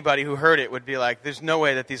anybody who heard it would be like, there's no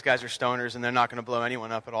way that these guys are stoners and they're not going to blow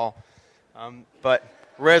anyone up at all. But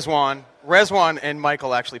Rezwan and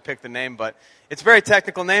Michael actually picked the name, but it's a very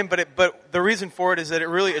technical name, but the reason for it is that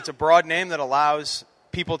it's a broad name that allows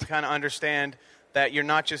people to kind of understand that you're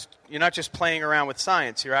not just playing around with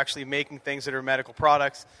science. You're actually making things that are medical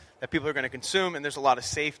products that people are going to consume, and there's a lot of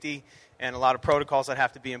safety and a lot of protocols that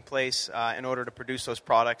have to be in place in order to produce those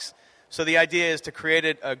products. So the idea is to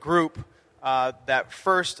create a group that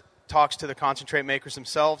first talks to the concentrate makers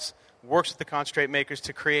themselves, works with the concentrate makers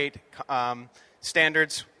to create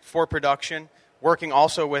standards for production, working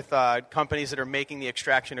also with companies that are making the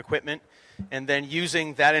extraction equipment, and then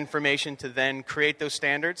using that information to then create those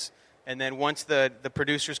standards And then once the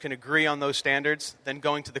producers can agree on those standards, then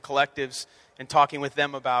going to the collectives and talking with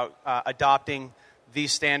them about adopting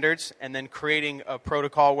these standards, and then creating a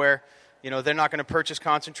protocol where, they're not going to purchase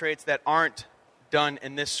concentrates that aren't done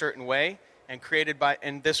in this certain way and created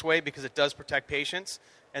in this way because it does protect patients.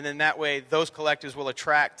 And then that way, those collectives will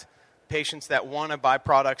attract patients that want to buy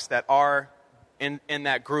products that are in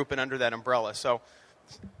that group and under that umbrella. So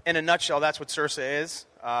in a nutshell, that's what CIRSA is.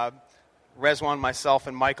 Rezwan, myself,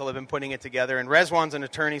 and Michael have been putting it together. And Rezwan's an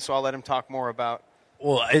attorney, so I'll let him talk more about.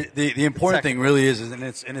 Well, the important thing really is, and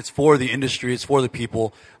it's for the industry, it's for the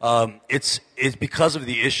people. It's because of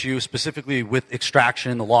the issue, specifically with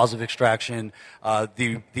extraction, the laws of extraction,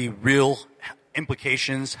 the real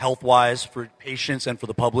implications health-wise for patients and for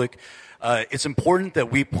the public. It's important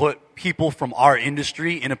that we put people from our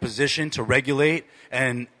industry in a position to regulate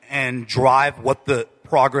and drive what the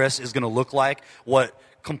progress is going to look like, what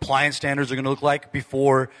compliance standards are going to look like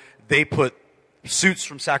before they put suits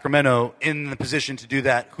from Sacramento in the position to do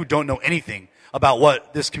that who don't know anything about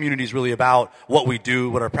what this community is really about, what we do,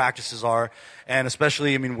 what our practices are. And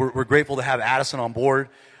especially, we're grateful to have Addison on board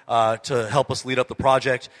to help us lead up the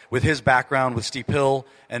project with his background with Steep Hill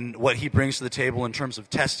and what he brings to the table in terms of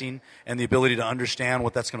testing and the ability to understand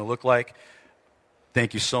what that's going to look like.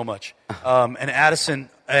 Thank you so much. And Addison,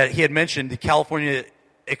 he had mentioned the California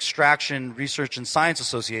Extraction Research and Science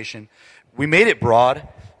Association. We made it broad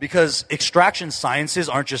because extraction sciences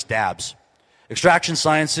aren't just dabs. Extraction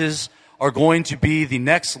sciences are going to be the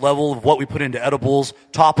next level of what we put into edibles,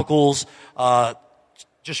 topicals,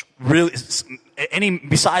 just really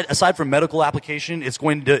aside from medical application, it's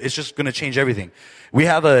just going to change everything. We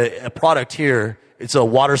have a product here. It's a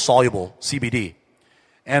water soluble CBD,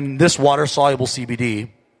 and this water soluble CBD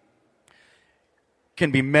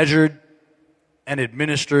can be measured and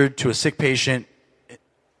administered to a sick patient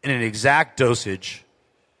in an exact dosage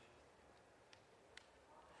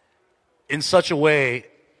in such a way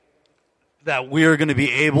that we are going to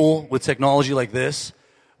be able, with technology like this,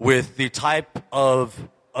 with the type of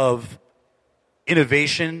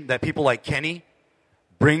innovation that people like Kenny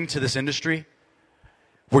bring to this industry,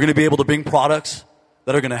 we're going to be able to bring products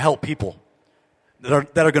that are going to help people, that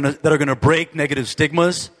are going to break negative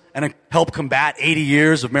stigmas and help combat 80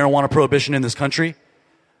 years of marijuana prohibition in this country,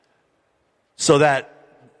 so that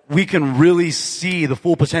we can really see the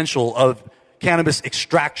full potential of cannabis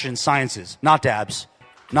extraction sciences, not dabs,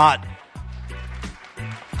 not...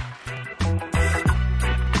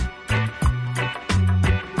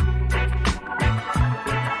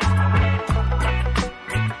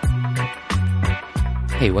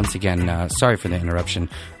 Hey, once again, sorry for the interruption,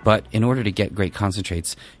 but in order to get great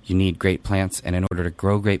concentrates, you need great plants, and in order to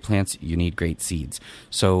grow great plants, you need great seeds.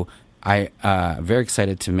 So I'm very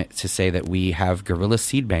excited to say that we have Gorilla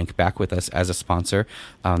Seed Bank back with us as a sponsor.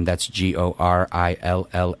 That's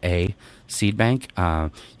GORILLA Seed Bank.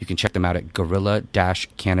 You can check them out at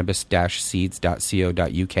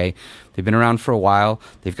gorilla-cannabis-seeds.co.uk. They've been around for a while.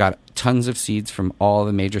 They've got tons of seeds from all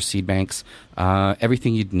the major seed banks.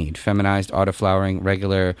 Everything you'd need: feminized, autoflowering,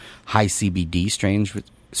 regular, high CBD strains,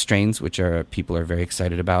 which people are very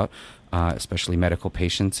excited about. Especially medical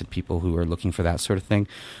patients and people who are looking for that sort of thing.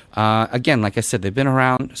 Again, like I said, they've been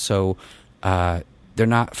around, so they're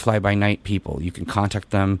not fly-by-night people. You can contact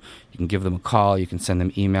them. You can give them a call. You can send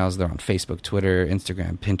them emails. They're on Facebook, Twitter,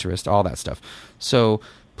 Instagram, Pinterest, all that stuff. So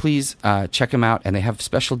please check them out, and they have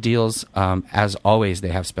special deals. As always, they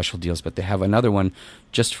have special deals, but they have another one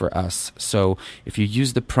just for us. So if you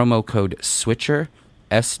use the promo code SWITCHER,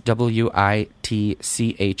 SWITCHER,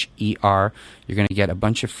 you're going to get a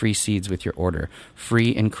bunch of free seeds with your order.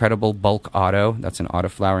 Free Incredible Bulk Auto, that's an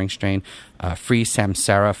auto-flowering strain. Free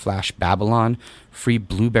Samsara Flash Babylon. Free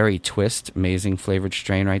Blueberry Twist, amazing flavored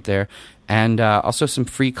strain right there. And also some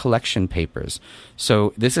free collection papers.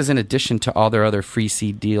 So this is in addition to all their other free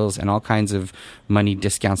seed deals and all kinds of money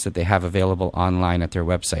discounts that they have available online at their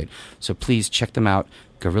website. So please check them out.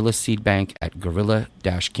 Gorilla Seed Bank at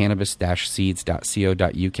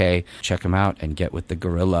gorilla-cannabis-seeds.co.uk. Check them out and get with the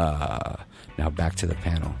gorilla. Now back to the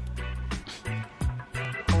panel.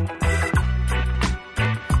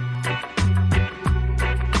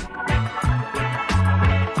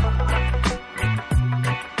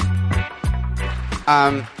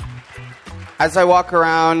 As I walk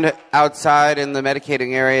around outside in the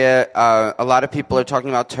medicating area, a lot of people are talking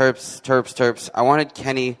about terps. I wanted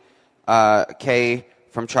Kenny K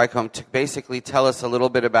from Trichome to basically tell us a little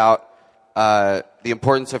bit about the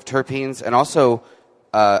importance of terpenes and also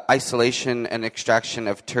isolation and extraction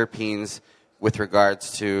of terpenes with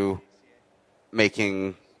regards to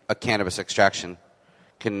making a cannabis extraction.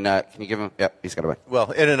 Can you give him? Yeah, he's got a mic.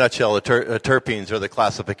 Well, in a nutshell, terpenes are the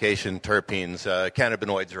classification terpenes.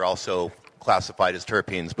 Cannabinoids are also classified as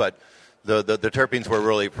terpenes, but the terpenes we're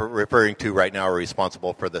really referring to right now are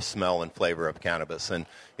responsible for the smell and flavor of cannabis. And,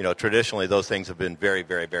 traditionally those things have been very,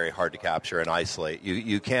 very, very hard to capture and isolate.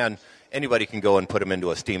 Anybody can go and put them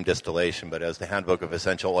into a steam distillation, but as the Handbook of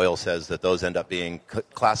Essential Oil says, that those end up being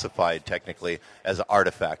classified technically as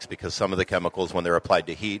artifacts, because some of the chemicals, when they're applied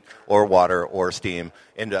to heat or water or steam,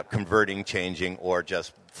 end up converting, changing, or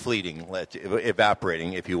just fleeting,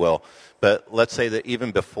 evaporating, if you will. But let's say that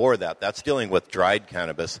even before that, that's dealing with dried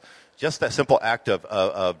cannabis. Just that simple act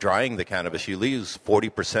of drying the cannabis, you lose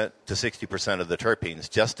 40% to 60% of the terpenes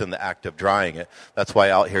just in the act of drying it. That's why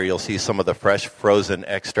out here you'll see some of the fresh frozen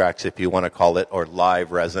extracts, if you want to call it, or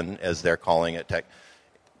live resin, as they're calling it.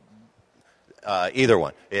 Either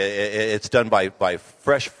one. It's done by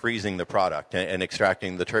fresh freezing the product and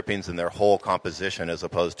extracting the terpenes in their whole composition, as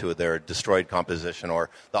opposed to their destroyed composition or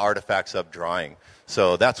the artifacts of drying.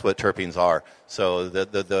 So that's what terpenes are. So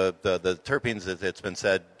the terpenes, it's been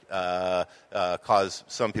said, cause,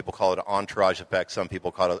 some people call it an entourage effect, some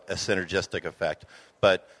people call it a synergistic effect.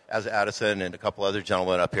 But as Addison and a couple other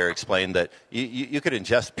gentlemen up here explained, that you could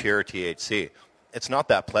ingest pure THC. It's not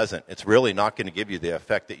that pleasant. It's really not going to give you the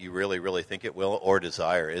effect that you really, really think it will or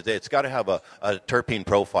desire. It's got to have a terpene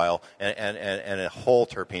profile and a whole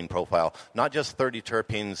terpene profile, not just 30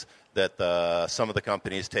 terpenes that some of the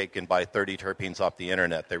companies take and buy 30 terpenes off the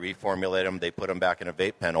internet. They reformulate them, they put them back in a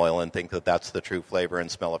vape pen oil and think that that's the true flavor and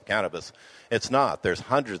smell of cannabis. It's not. There's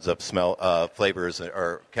hundreds of flavors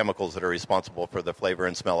or chemicals that are responsible for the flavor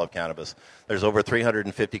and smell of cannabis. There's over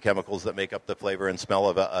 350 chemicals that make up the flavor and smell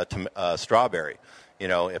of a strawberry.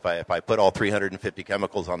 If I put all 350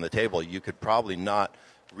 chemicals on the table, you could probably not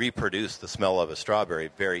reproduce the smell of a strawberry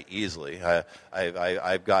very easily.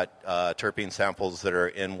 I've got terpene samples that are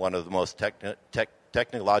in one of the most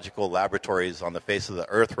technological laboratories on the face of the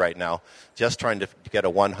earth right now, just trying to get a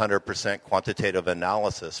 100% quantitative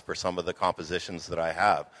analysis for some of the compositions that I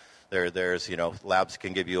have. There's labs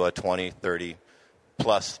can give you a 20, 30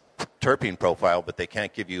 plus terpene profile, but they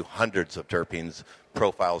can't give you hundreds of terpenes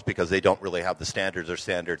profiles because they don't really have the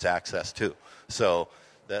standards access to. So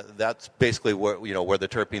that's basically where the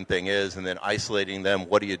terpene thing is, and then isolating them.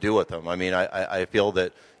 What do you do with them? I mean, I feel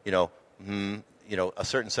that a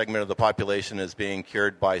certain segment of the population is being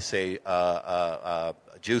cured by, say,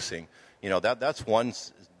 juicing. That's one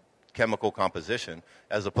chemical composition,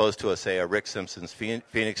 as opposed to a Rick Simpson's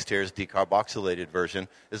Phoenix Tears decarboxylated version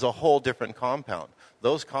is a whole different compound.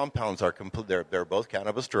 Those compounds are they're both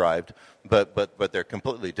cannabis derived, but they're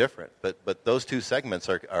completely different. But those two segments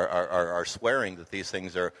are swearing that these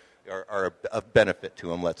things are of benefit to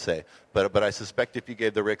them, let's say. But I suspect if you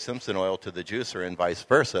gave the Rick Simpson oil to the juicer and vice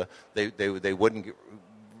versa, they wouldn't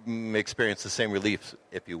experience the same relief,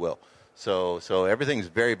 if you will. So everything's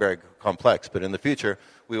very, very complex. But in the future,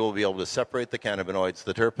 we will be able to separate the cannabinoids,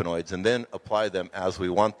 the terpenoids, and then apply them as we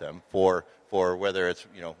want them for whether it's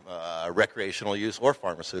recreational use or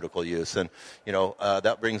pharmaceutical use. And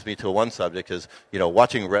that brings me to one subject is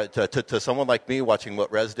watching to someone like me watching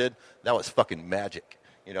what Rez did. That was fucking magic.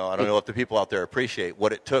 I don't know if the people out there appreciate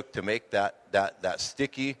what it took to make that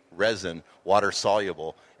sticky resin water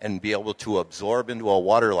soluble and be able to absorb into a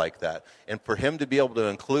water like that. And for him to be able to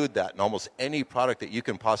include that in almost any product that you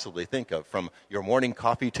can possibly think of, from your morning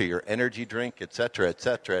coffee to your energy drink, et cetera, et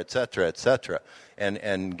cetera, et cetera, et cetera.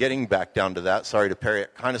 And getting back down to that, sorry to parry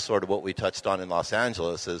it, kind of sort of what we touched on in Los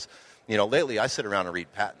Angeles is, lately I sit around and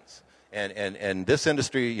read patents. And this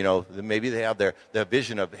industry, maybe they have their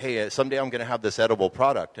vision of, hey, someday I'm going to have this edible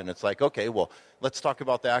product. And it's like, okay, well, let's talk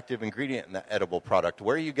about the active ingredient in that edible product.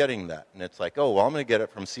 Where are you getting that? And it's like, oh, well, I'm going to get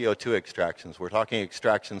it from CO2 extractions. We're talking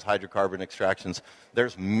extractions, hydrocarbon extractions.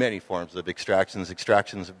 There's many forms of extractions.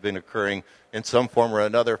 Extractions have been occurring in some form or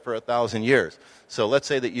another for 1,000 years. So let's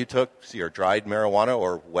say that you took your dried marijuana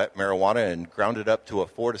or wet marijuana and ground it up to a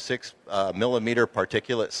 4 to 6 millimeter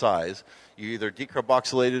particulate size. You either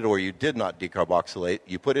decarboxylated or you did not decarboxylate.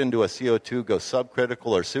 You put into a CO2, go subcritical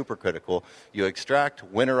or supercritical. You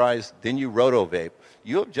extract, winterize, then you rotovape.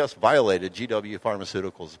 You have just violated GW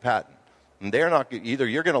Pharmaceuticals' patent. And they're not, either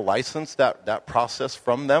you're going to license that process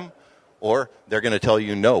from them, or they're going to tell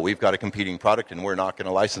you, no, we've got a competing product and we're not going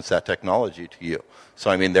to license that technology to you. So,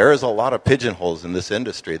 I mean, there is a lot of pigeonholes in this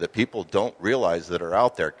industry that people don't realize that are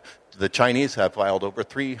out there. The Chinese have filed over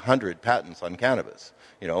 300 patents on cannabis.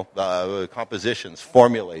 Compositions,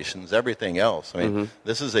 formulations, everything else. I mean,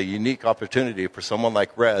 This is a unique opportunity for someone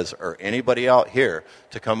like Rez or anybody out here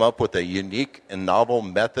to come up with a unique and novel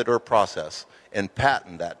method or process and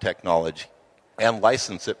patent that technology and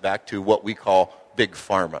license it back to what we call big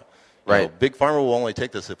pharma. Right. You know, big pharma will only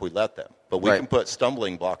take this if we let them, but we can put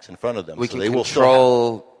stumbling blocks in front of them. We so can they will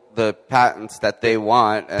control the patents that they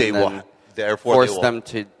want, and then therefore force them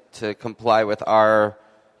to comply with our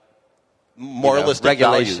moralistic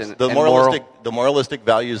regulation. values. The moralistic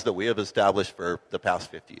values that we have established for the past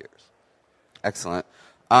 50 years. Excellent.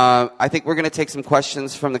 I think we're going to take some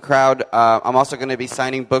questions from the crowd. I'm also going to be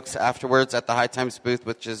signing books afterwards at the High Times booth,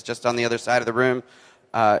 which is just on the other side of the room.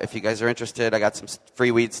 If you guys are interested, I got some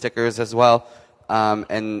free weed stickers as well.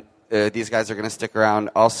 And these guys are going to stick around.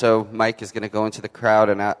 Also, Mike is going to go into the crowd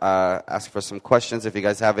and ask for some questions. If you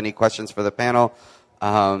guys have any questions for the panel,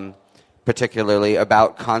 particularly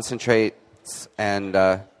about concentrates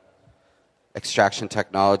and extraction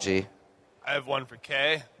technology. I have one for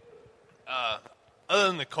Kay. Other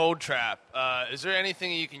than the cold trap, is there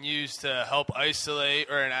anything you can use to help isolate,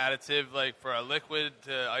 or an additive like for a liquid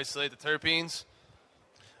to isolate the terpenes?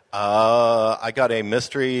 I got a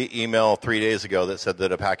mystery email 3 days ago that said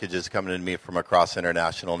that a package is coming to me from Across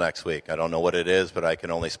International next week. I don't know what it is, but I can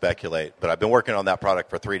only speculate. But I've been working on that product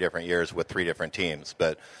for 3 different years with 3 different teams.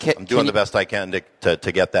 But I'm doing the best I can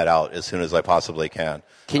to get that out as soon as I possibly can.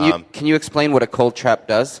 Can you explain what a cold trap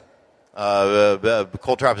does?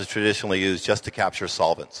 Cold trap is traditionally used just to capture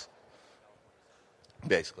solvents,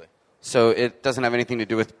 basically. So it doesn't have anything to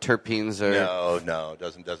do with terpenes, or no,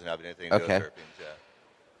 it doesn't have anything to do with terpenes. Yeah.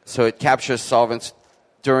 So it captures solvents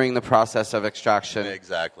during the process of extraction.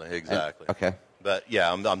 Exactly. Okay. But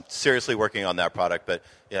yeah, I'm seriously working on that product. But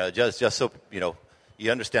yeah, just so you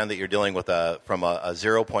understand that you're dealing with from a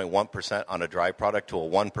 0.1% on a dry product to a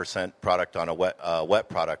 1% product on a wet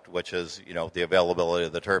product, which is the availability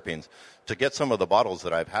of the terpenes. To get some of the bottles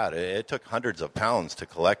that I've had, it took hundreds of pounds to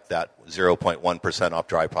collect that 0.1% off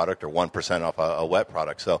dry product or 1% off a wet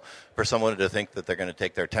product. So for someone to think that they're going to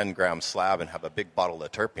take their 10-gram slab and have a big bottle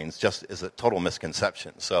of terpenes just is a total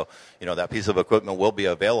misconception. So that piece of equipment will be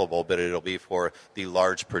available, but it'll be for the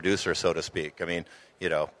large producer, so to speak. I mean,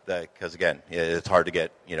 because again, it's hard to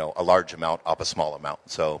get a large amount off a small amount.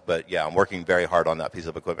 So, but yeah, I'm working very hard on that piece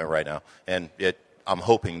of equipment right now, and I'm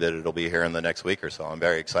hoping that it'll be here in the next week or so. I'm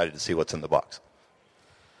very excited to see what's in the box.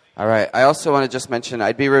 All right. I also want to just mention,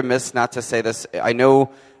 I'd be remiss not to say this. I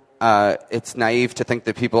know it's naive to think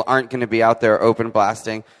that people aren't going to be out there open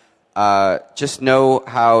blasting. Just know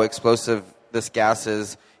how explosive this gas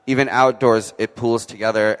is. Even outdoors, it pools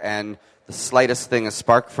together, and the slightest thing, a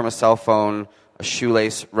spark from a cell phone, a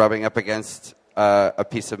shoelace rubbing up against a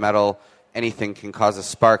piece of metal, anything can cause a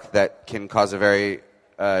spark that can cause a very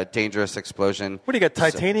dangerous explosion. What do you got,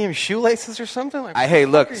 titanium shoelaces or something? Hey,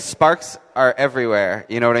 look, sparks are everywhere.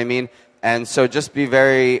 You know what I mean? And so just be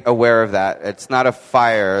very aware of that. It's not a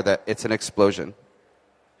fire, it's an explosion.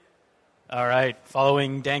 All right.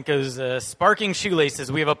 Following Danko's sparking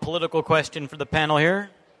shoelaces, we have a political question for the panel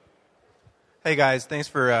here. Hey guys, thanks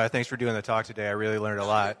for doing the talk today. I really learned a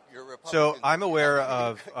lot. So I'm aware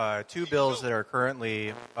of 2 bills that are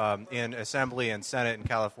currently in Assembly and Senate in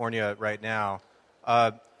California right now.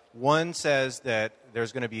 One says that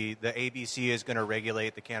there's going to be the ABC is going to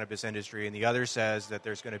regulate the cannabis industry, and the other says that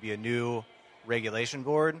there's going to be a new regulation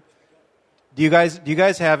board. Do you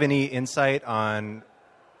guys have any insight on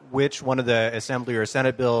which one of the Assembly or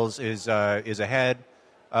Senate bills is ahead,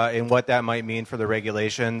 and what that might mean for the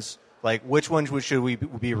regulations? Like, which ones should we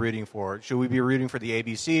be rooting for? Should we be rooting for the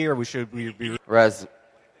ABC, or should we be? Rez.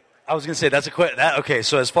 I was going to say that's okay.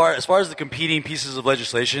 So as far as the competing pieces of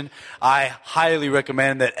legislation, I highly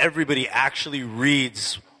recommend that everybody actually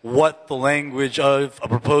reads what the language of a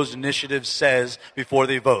proposed initiative says before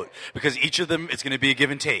they vote, because each of them is going to be a give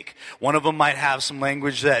and take. One of them might have some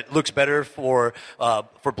language that looks better for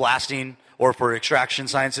blasting or for extraction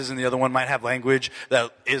sciences, and the other one might have language that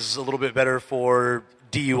is a little bit better for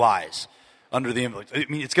DUIs under the influence. I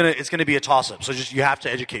mean, it's gonna be a toss-up. So you have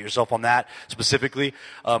to educate yourself on that specifically.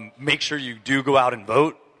 Make sure you do go out and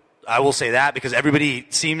vote. I will say that because everybody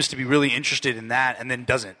seems to be really interested in that, and then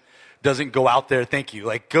doesn't go out there. Thank you.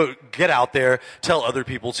 Like, go get out there. Tell other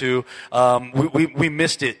people too. We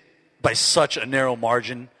missed it by such a narrow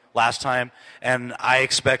margin last time, and I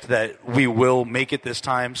expect that we will make it this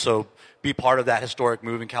time. So be part of that historic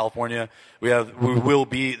move in California. We will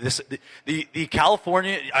be this the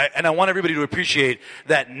California, and I want everybody to appreciate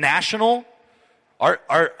that a national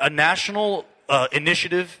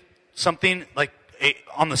initiative, something like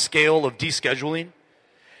on the scale of descheduling,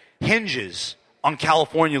 hinges on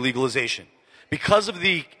California legalization. Because of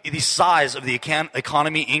the size of the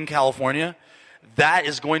economy in California, that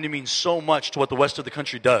is going to mean so much to what the rest of the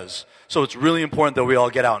country does. So it's really important that we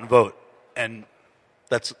all get out and vote, and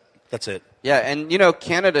that's it. Yeah, and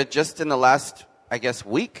Canada just in the last, I guess,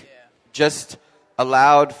 week just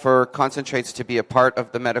allowed for concentrates to be a part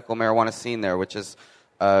of the medical marijuana scene there, which is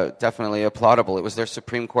definitely applaudable. It was their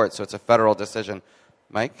Supreme Court, so it's a federal decision.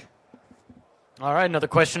 Mike? All right, another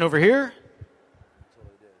question over here.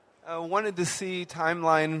 I wanted to see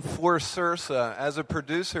timeline for Sursa. As a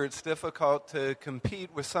producer, it's difficult to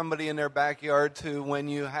compete with somebody in their backyard to when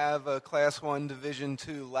you have a Class 1 Division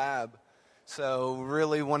 2 lab. So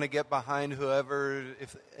really want to get behind whoever,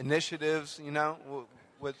 if initiatives,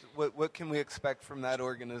 what can we expect from that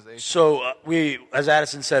organization? So we, as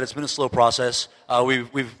Addison said, it's been a slow process.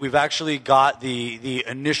 We've actually got the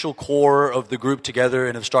initial core of the group together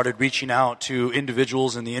and have started reaching out to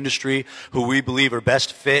individuals in the industry who we believe are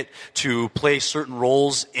best fit to play certain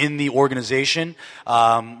roles in the organization,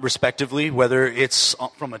 respectively, whether it's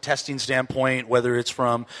from a testing standpoint, whether it's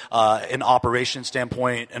from an operation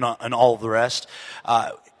standpoint, and all of the rest.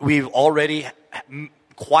 We've already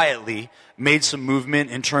quietly made some movement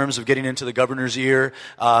in terms of getting into the governor's ear,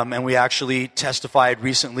 and we actually testified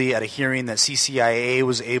recently at a hearing that CCIA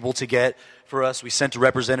was able to get for us. We sent a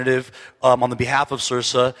representative on the behalf of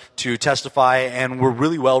Sursa to testify, and we're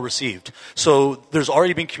really well received. So there's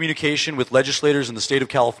already been communication with legislators in the state of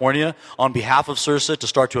California on behalf of Sursa to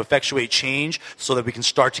start to effectuate change so that we can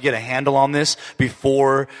start to get a handle on this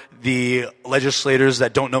before the legislators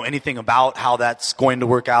that don't know anything about how that's going to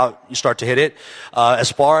work out, you start to hit it.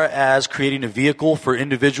 As far as creating a vehicle for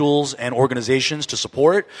individuals and organizations to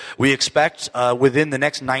support, we expect within the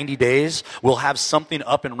next 90 days, we'll have something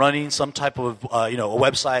up and running, some type of, a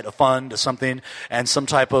website, a fund, something, and some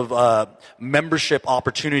type of membership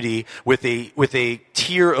opportunity with a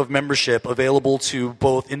tier of membership available to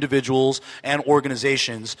both individuals and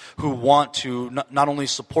organizations who want to not only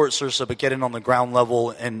support Sursa, but get in on the ground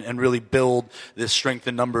level and really build this strength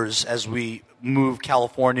in numbers as we move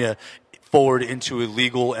California forward into a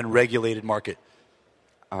legal and regulated market.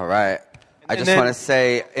 All right. I just want to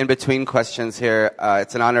say, in between questions here,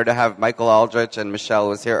 it's an honor to have Michael Aldrich, and Michelle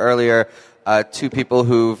was here earlier, two people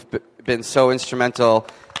who've been so instrumental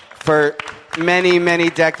for many, many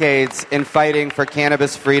decades in fighting for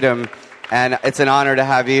cannabis freedom. And it's an honor to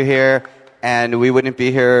have you here, and we wouldn't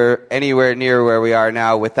be here anywhere near where we are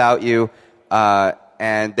now without you.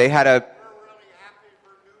 And they had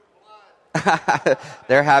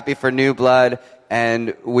they're happy for new blood,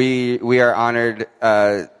 and we are honored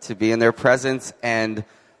to be in their presence. And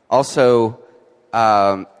also,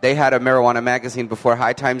 they had a marijuana magazine before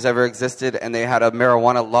High Times ever existed, and they had a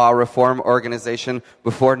marijuana law reform organization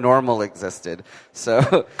before NORML existed.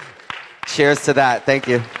 So, cheers to that. Thank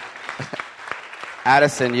you.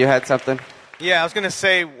 Addison, you had something? Yeah, I was going to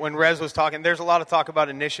say, when Rez was talking, there's a lot of talk about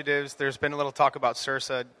initiatives. There's been a little talk about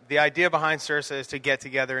Sursa. The idea behind Sursa is to get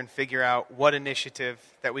together and figure out what initiative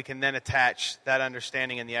that we can then attach that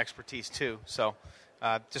understanding and the expertise to. So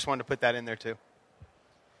just wanted to put that in there, too.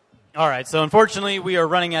 All right, so unfortunately, we are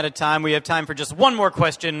running out of time. We have time for just one more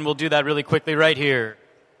question. We'll do that really quickly right here.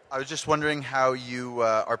 I was just wondering how you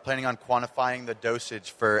are planning on quantifying the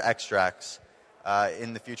dosage for extracts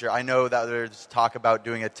in the future. I know that there's talk about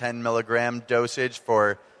doing a 10 milligram dosage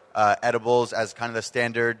for edibles as kind of the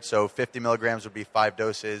standard, so 50 milligrams would be 5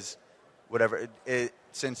 doses, whatever.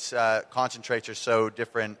 Since concentrates are so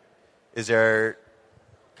different, is there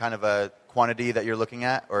kind of a quantity that you're looking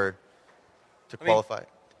at, or to qualify? I mean,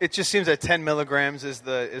 it just seems that 10 milligrams is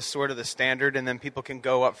sort of the standard, and then people can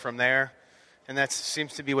go up from there, and that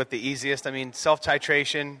seems to be what the easiest. I mean,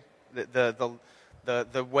 self-titration,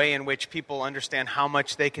 the way in which people understand how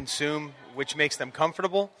much they consume, which makes them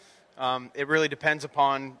comfortable. It really depends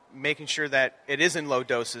upon making sure that it is in low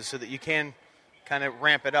doses so that you can kind of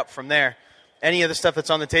ramp it up from there. Any of the stuff that's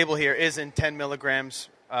on the table here is in 10 milligrams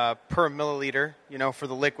per milliliter, for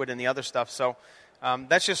the liquid and the other stuff. So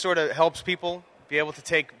that just sort of helps people be able to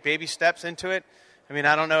take baby steps into it. I mean,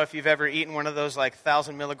 I don't know if you've ever eaten one of those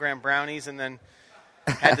 1,000 milligram brownies and then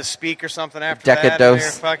had to speak or something after that. Decadose. And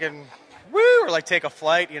you're fucking... Woo! Or take a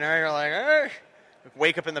flight, you're like,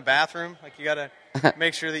 wake up in the bathroom. You got to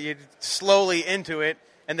make sure that you slowly into it.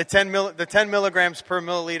 And the 10 milligrams per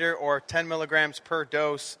milliliter or 10 milligrams per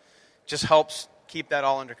dose just helps keep that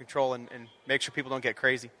all under control and make sure people don't get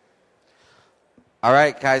crazy. All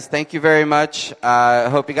right, guys, thank you very much. I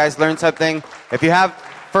hope you guys learned something. If you have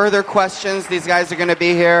further questions, these guys are going to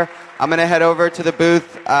be here. I'm going to head over to the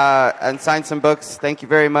booth and sign some books. Thank you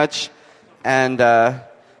very much. And...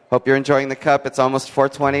 hope you're enjoying the cup. It's almost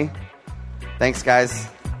 4:20. Thanks, guys.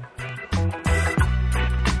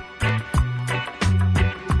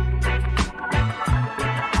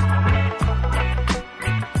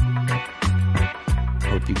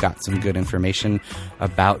 Hope you got some good information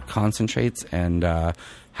about concentrates, and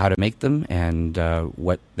how to make them and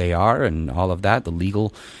what they are and all of that, the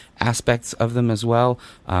legal aspects of them as well.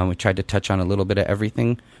 We tried to touch on a little bit of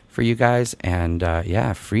everything for you guys, and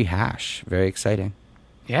free hash, very exciting.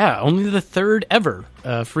 Yeah, only the third ever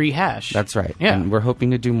free hash. That's right. Yeah. And we're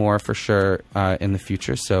hoping to do more for sure in the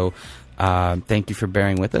future. So thank you for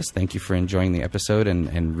bearing with us. Thank you for enjoying the episode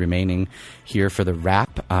and remaining here for the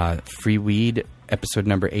wrap. Free Weed, episode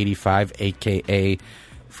number 85, a.k.a.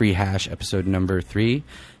 Free Hash, episode number 3,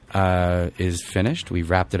 is finished. We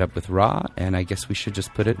wrapped it up with Raw, and I guess we should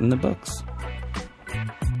just put it in the books.